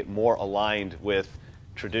make it more aligned with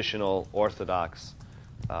traditional Orthodox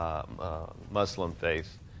Muslim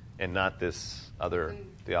faith and not this other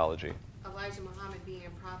theology. Elijah Muhammad being a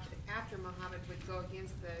prophet after Muhammad would go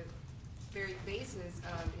against the very basis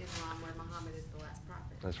of Islam, where Muhammad is the last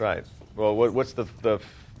prophet. That's right. Well, what's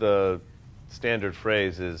the standard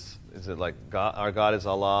phrase? Is it like God, our God is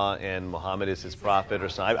Allah and Muhammad is his prophet or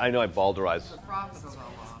something? I know I balderized. The prophet of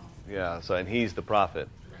Allah. Yeah, and he's the prophet.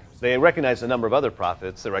 They recognize a number of other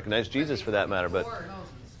prophets. They recognize Jesus for that matter, but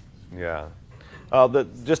yeah.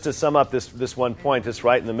 Just to sum up this one point, just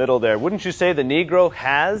right in the middle there, wouldn't you say the Negro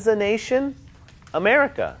has a nation?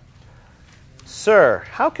 America. Sir,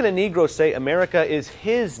 how can a Negro say America is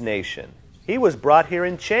his nation? He was brought here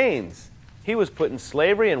in chains. He was put in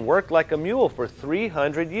slavery and worked like a mule for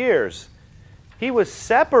 300 years. He was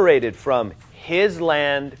separated from his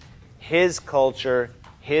land, his culture,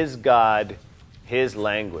 his God, his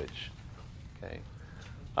language. Okay.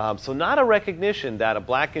 So not a recognition that a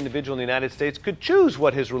black individual in the United States could choose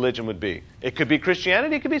what his religion would be. It could be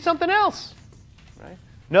Christianity, it could be something else. Right?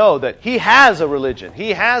 No, that he has a religion, he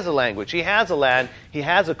has a language, he has a land, he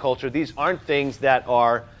has a culture. These aren't things that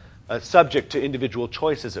are subject to individual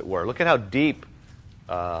choice, as it were. Look at how deep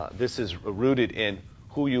this is rooted in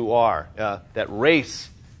who you are. That race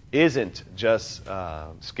isn't just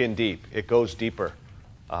skin deep. It goes deeper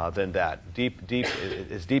than that.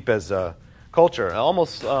 As deep as culture.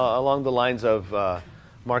 Almost along the lines of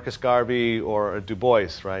Marcus Garvey or Du Bois,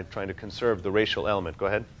 right? Trying to conserve the racial element. Go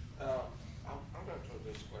ahead. I'm going to throw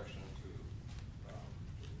this question to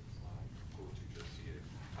my co-teachers here.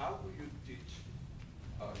 How will you teach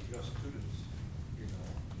your students,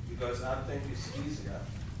 because I think it's easier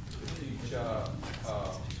to teach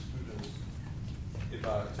students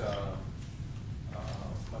about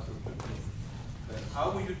Martin Luther King. Then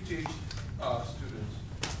how will you teach students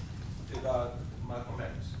about Malcolm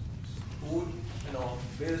X, who,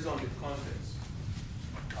 based on the context,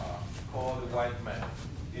 called the white man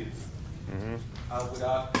is,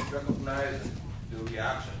 without recognizing the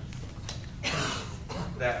reaction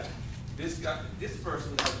that this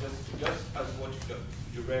person has just as what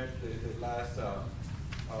you read the last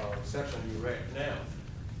section you read now,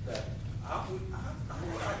 that how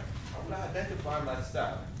would I identify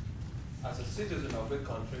myself as a citizen of a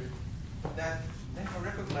country that never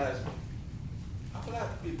recognized me? How would I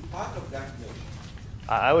be part of that nation?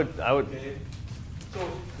 I would. Okay? So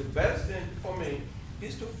the best thing for me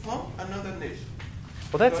is to form another nation.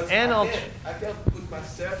 Well, that's because I can put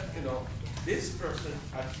myself, this person,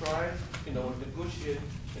 I tried, negotiate,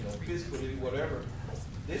 peacefully, whatever.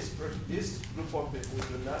 This group of people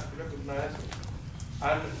do not recognize me.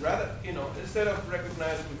 And rather, instead of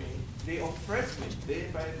recognizing me, they oppress me day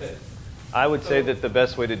by day. I would say that the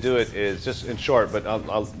best way to do it is, just in short, but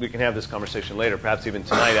we can have this conversation later, perhaps even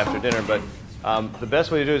tonight after dinner, but the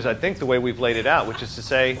best way to do it is, I think, the way we've laid it out, which is to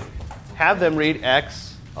say, have them read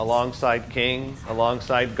X alongside King,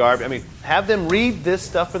 alongside Garvey. I mean, have them read this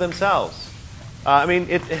stuff for themselves.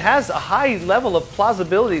 It has a high level of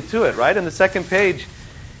plausibility to it, right? In the second page,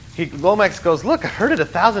 Lomax goes, look, I've heard it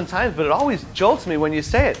 1,000 times, but it always jolts me when you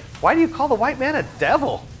say it. Why do you call the white man a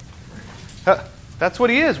devil? That's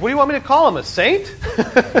what he is. What do you want me to call him, a saint?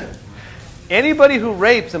 Anybody who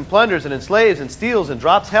rapes and plunders and enslaves and steals and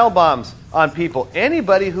drops hell bombs on people,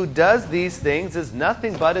 anybody who does these things is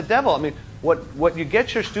nothing but a devil. What you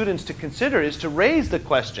get your students to consider is to raise the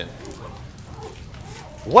question,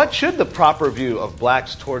 what should the proper view of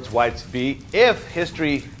blacks towards whites be if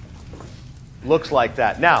history looks like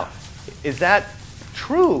that? Now, is that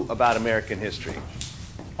true about American history?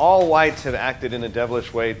 All whites have acted in a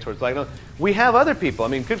devilish way towards black. No, we have other people.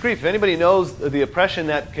 Good grief, if anybody knows the oppression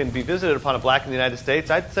that can be visited upon a black in the United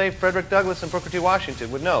States, I'd say Frederick Douglass and Booker T.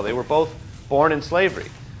 Washington would know. They were both born in slavery.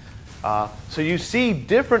 So you see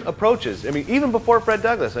different approaches. Even before Fred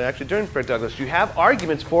Douglass, and actually during Fred Douglass, you have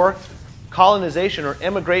arguments for colonization or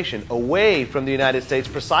emigration away from the United States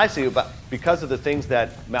precisely because of the things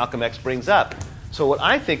that Malcolm X brings up. So what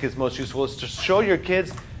I think is most useful is to show your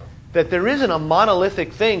kids that there isn't a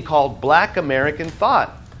monolithic thing called black American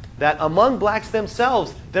thought. That among blacks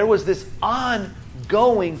themselves, there was this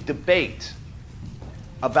ongoing debate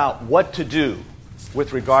about what to do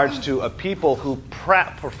with regards to a people who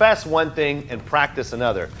profess one thing and practice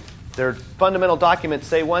another. Their fundamental documents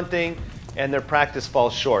say one thing, and their practice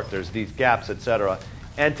falls short. There's these gaps, etc.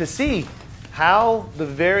 And to see how the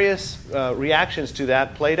various reactions to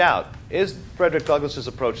that played out. Is Frederick Douglass's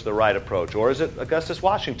approach the right approach? Or is it Augustus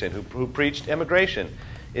Washington who preached emigration?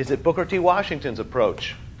 Is it Booker T. Washington's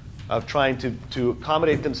approach of trying to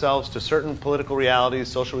accommodate themselves to certain political realities,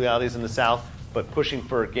 social realities in the South, but pushing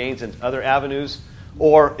for gains in other avenues?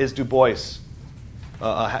 Or is Du Bois,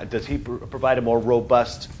 does he provide a more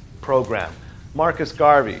robust program? Marcus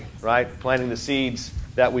Garvey, right, planting the seeds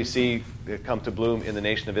that we see come to bloom in the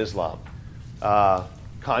Nation of Islam,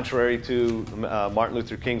 contrary to Martin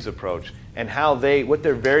Luther King's approach, and how what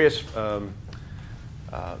their various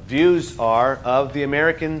views are of the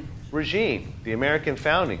American regime, the American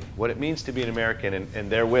founding, what it means to be an American, and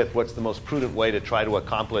therewith what's the most prudent way to try to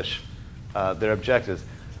accomplish their objectives.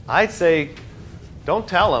 I'd say, don't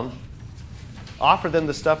tell them. Offer them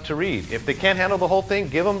the stuff to read. If they can't handle the whole thing,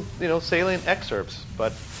 give them, salient excerpts.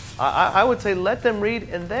 But I would say let them read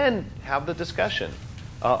and then have the discussion.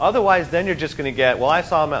 Otherwise, then you're just going to get, I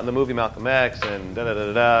saw him out in the movie Malcolm X and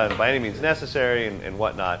da-da-da-da-da, and by any means necessary and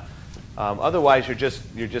whatnot. Otherwise, you're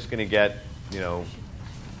just going to get,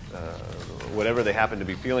 whatever they happen to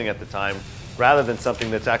be feeling at the time, rather than something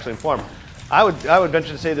that's actually informed. I would venture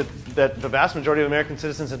to say that the vast majority of American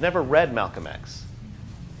citizens have never read Malcolm X.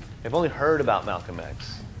 They've only heard about Malcolm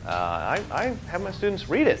X. I have my students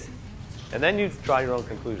read it, and then you draw your own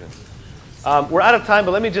conclusions. We're out of time,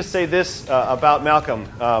 but let me just say this about Malcolm.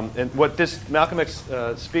 And what this Malcolm X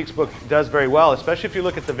Speaks book does very well, especially if you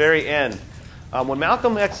look at the very end. When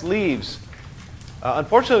Malcolm X leaves,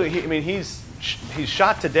 unfortunately, he's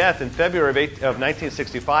shot to death in February of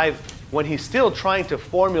 1965 when he's still trying to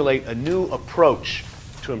formulate a new approach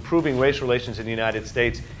to improving race relations in the United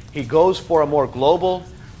States. He goes for a more global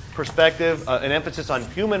perspective, an emphasis on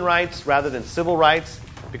human rights rather than civil rights,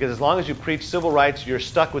 because as long as you preach civil rights, you're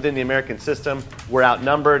stuck within the American system. We're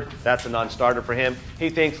outnumbered. That's a non-starter for him. He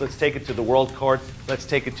thinks, let's take it to the World Court. Let's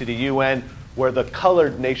take it to the UN, where the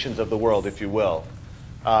colored nations of the world, if you will,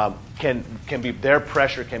 can be, their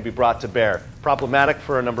pressure can be brought to bear. Problematic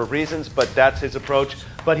for a number of reasons, but that's his approach.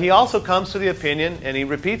 But he also comes to the opinion, and he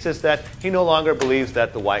repeats this, that he no longer believes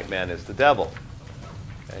that the white man is the devil.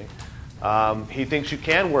 Okay? He thinks you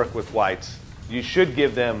can work with whites. You should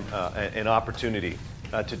give them an opportunity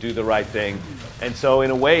to do the right thing. And so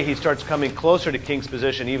in a way, he starts coming closer to King's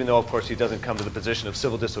position, even though, of course, he doesn't come to the position of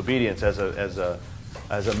civil disobedience as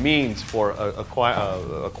a means for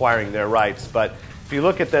acquiring their rights. But if you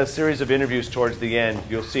look at the series of interviews towards the end,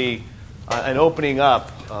 you'll see an opening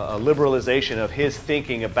up, a liberalization of his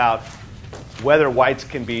thinking about whether whites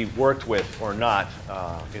can be worked with or not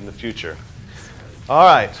in the future. All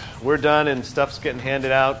right, we're done and stuff's getting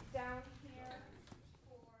handed out.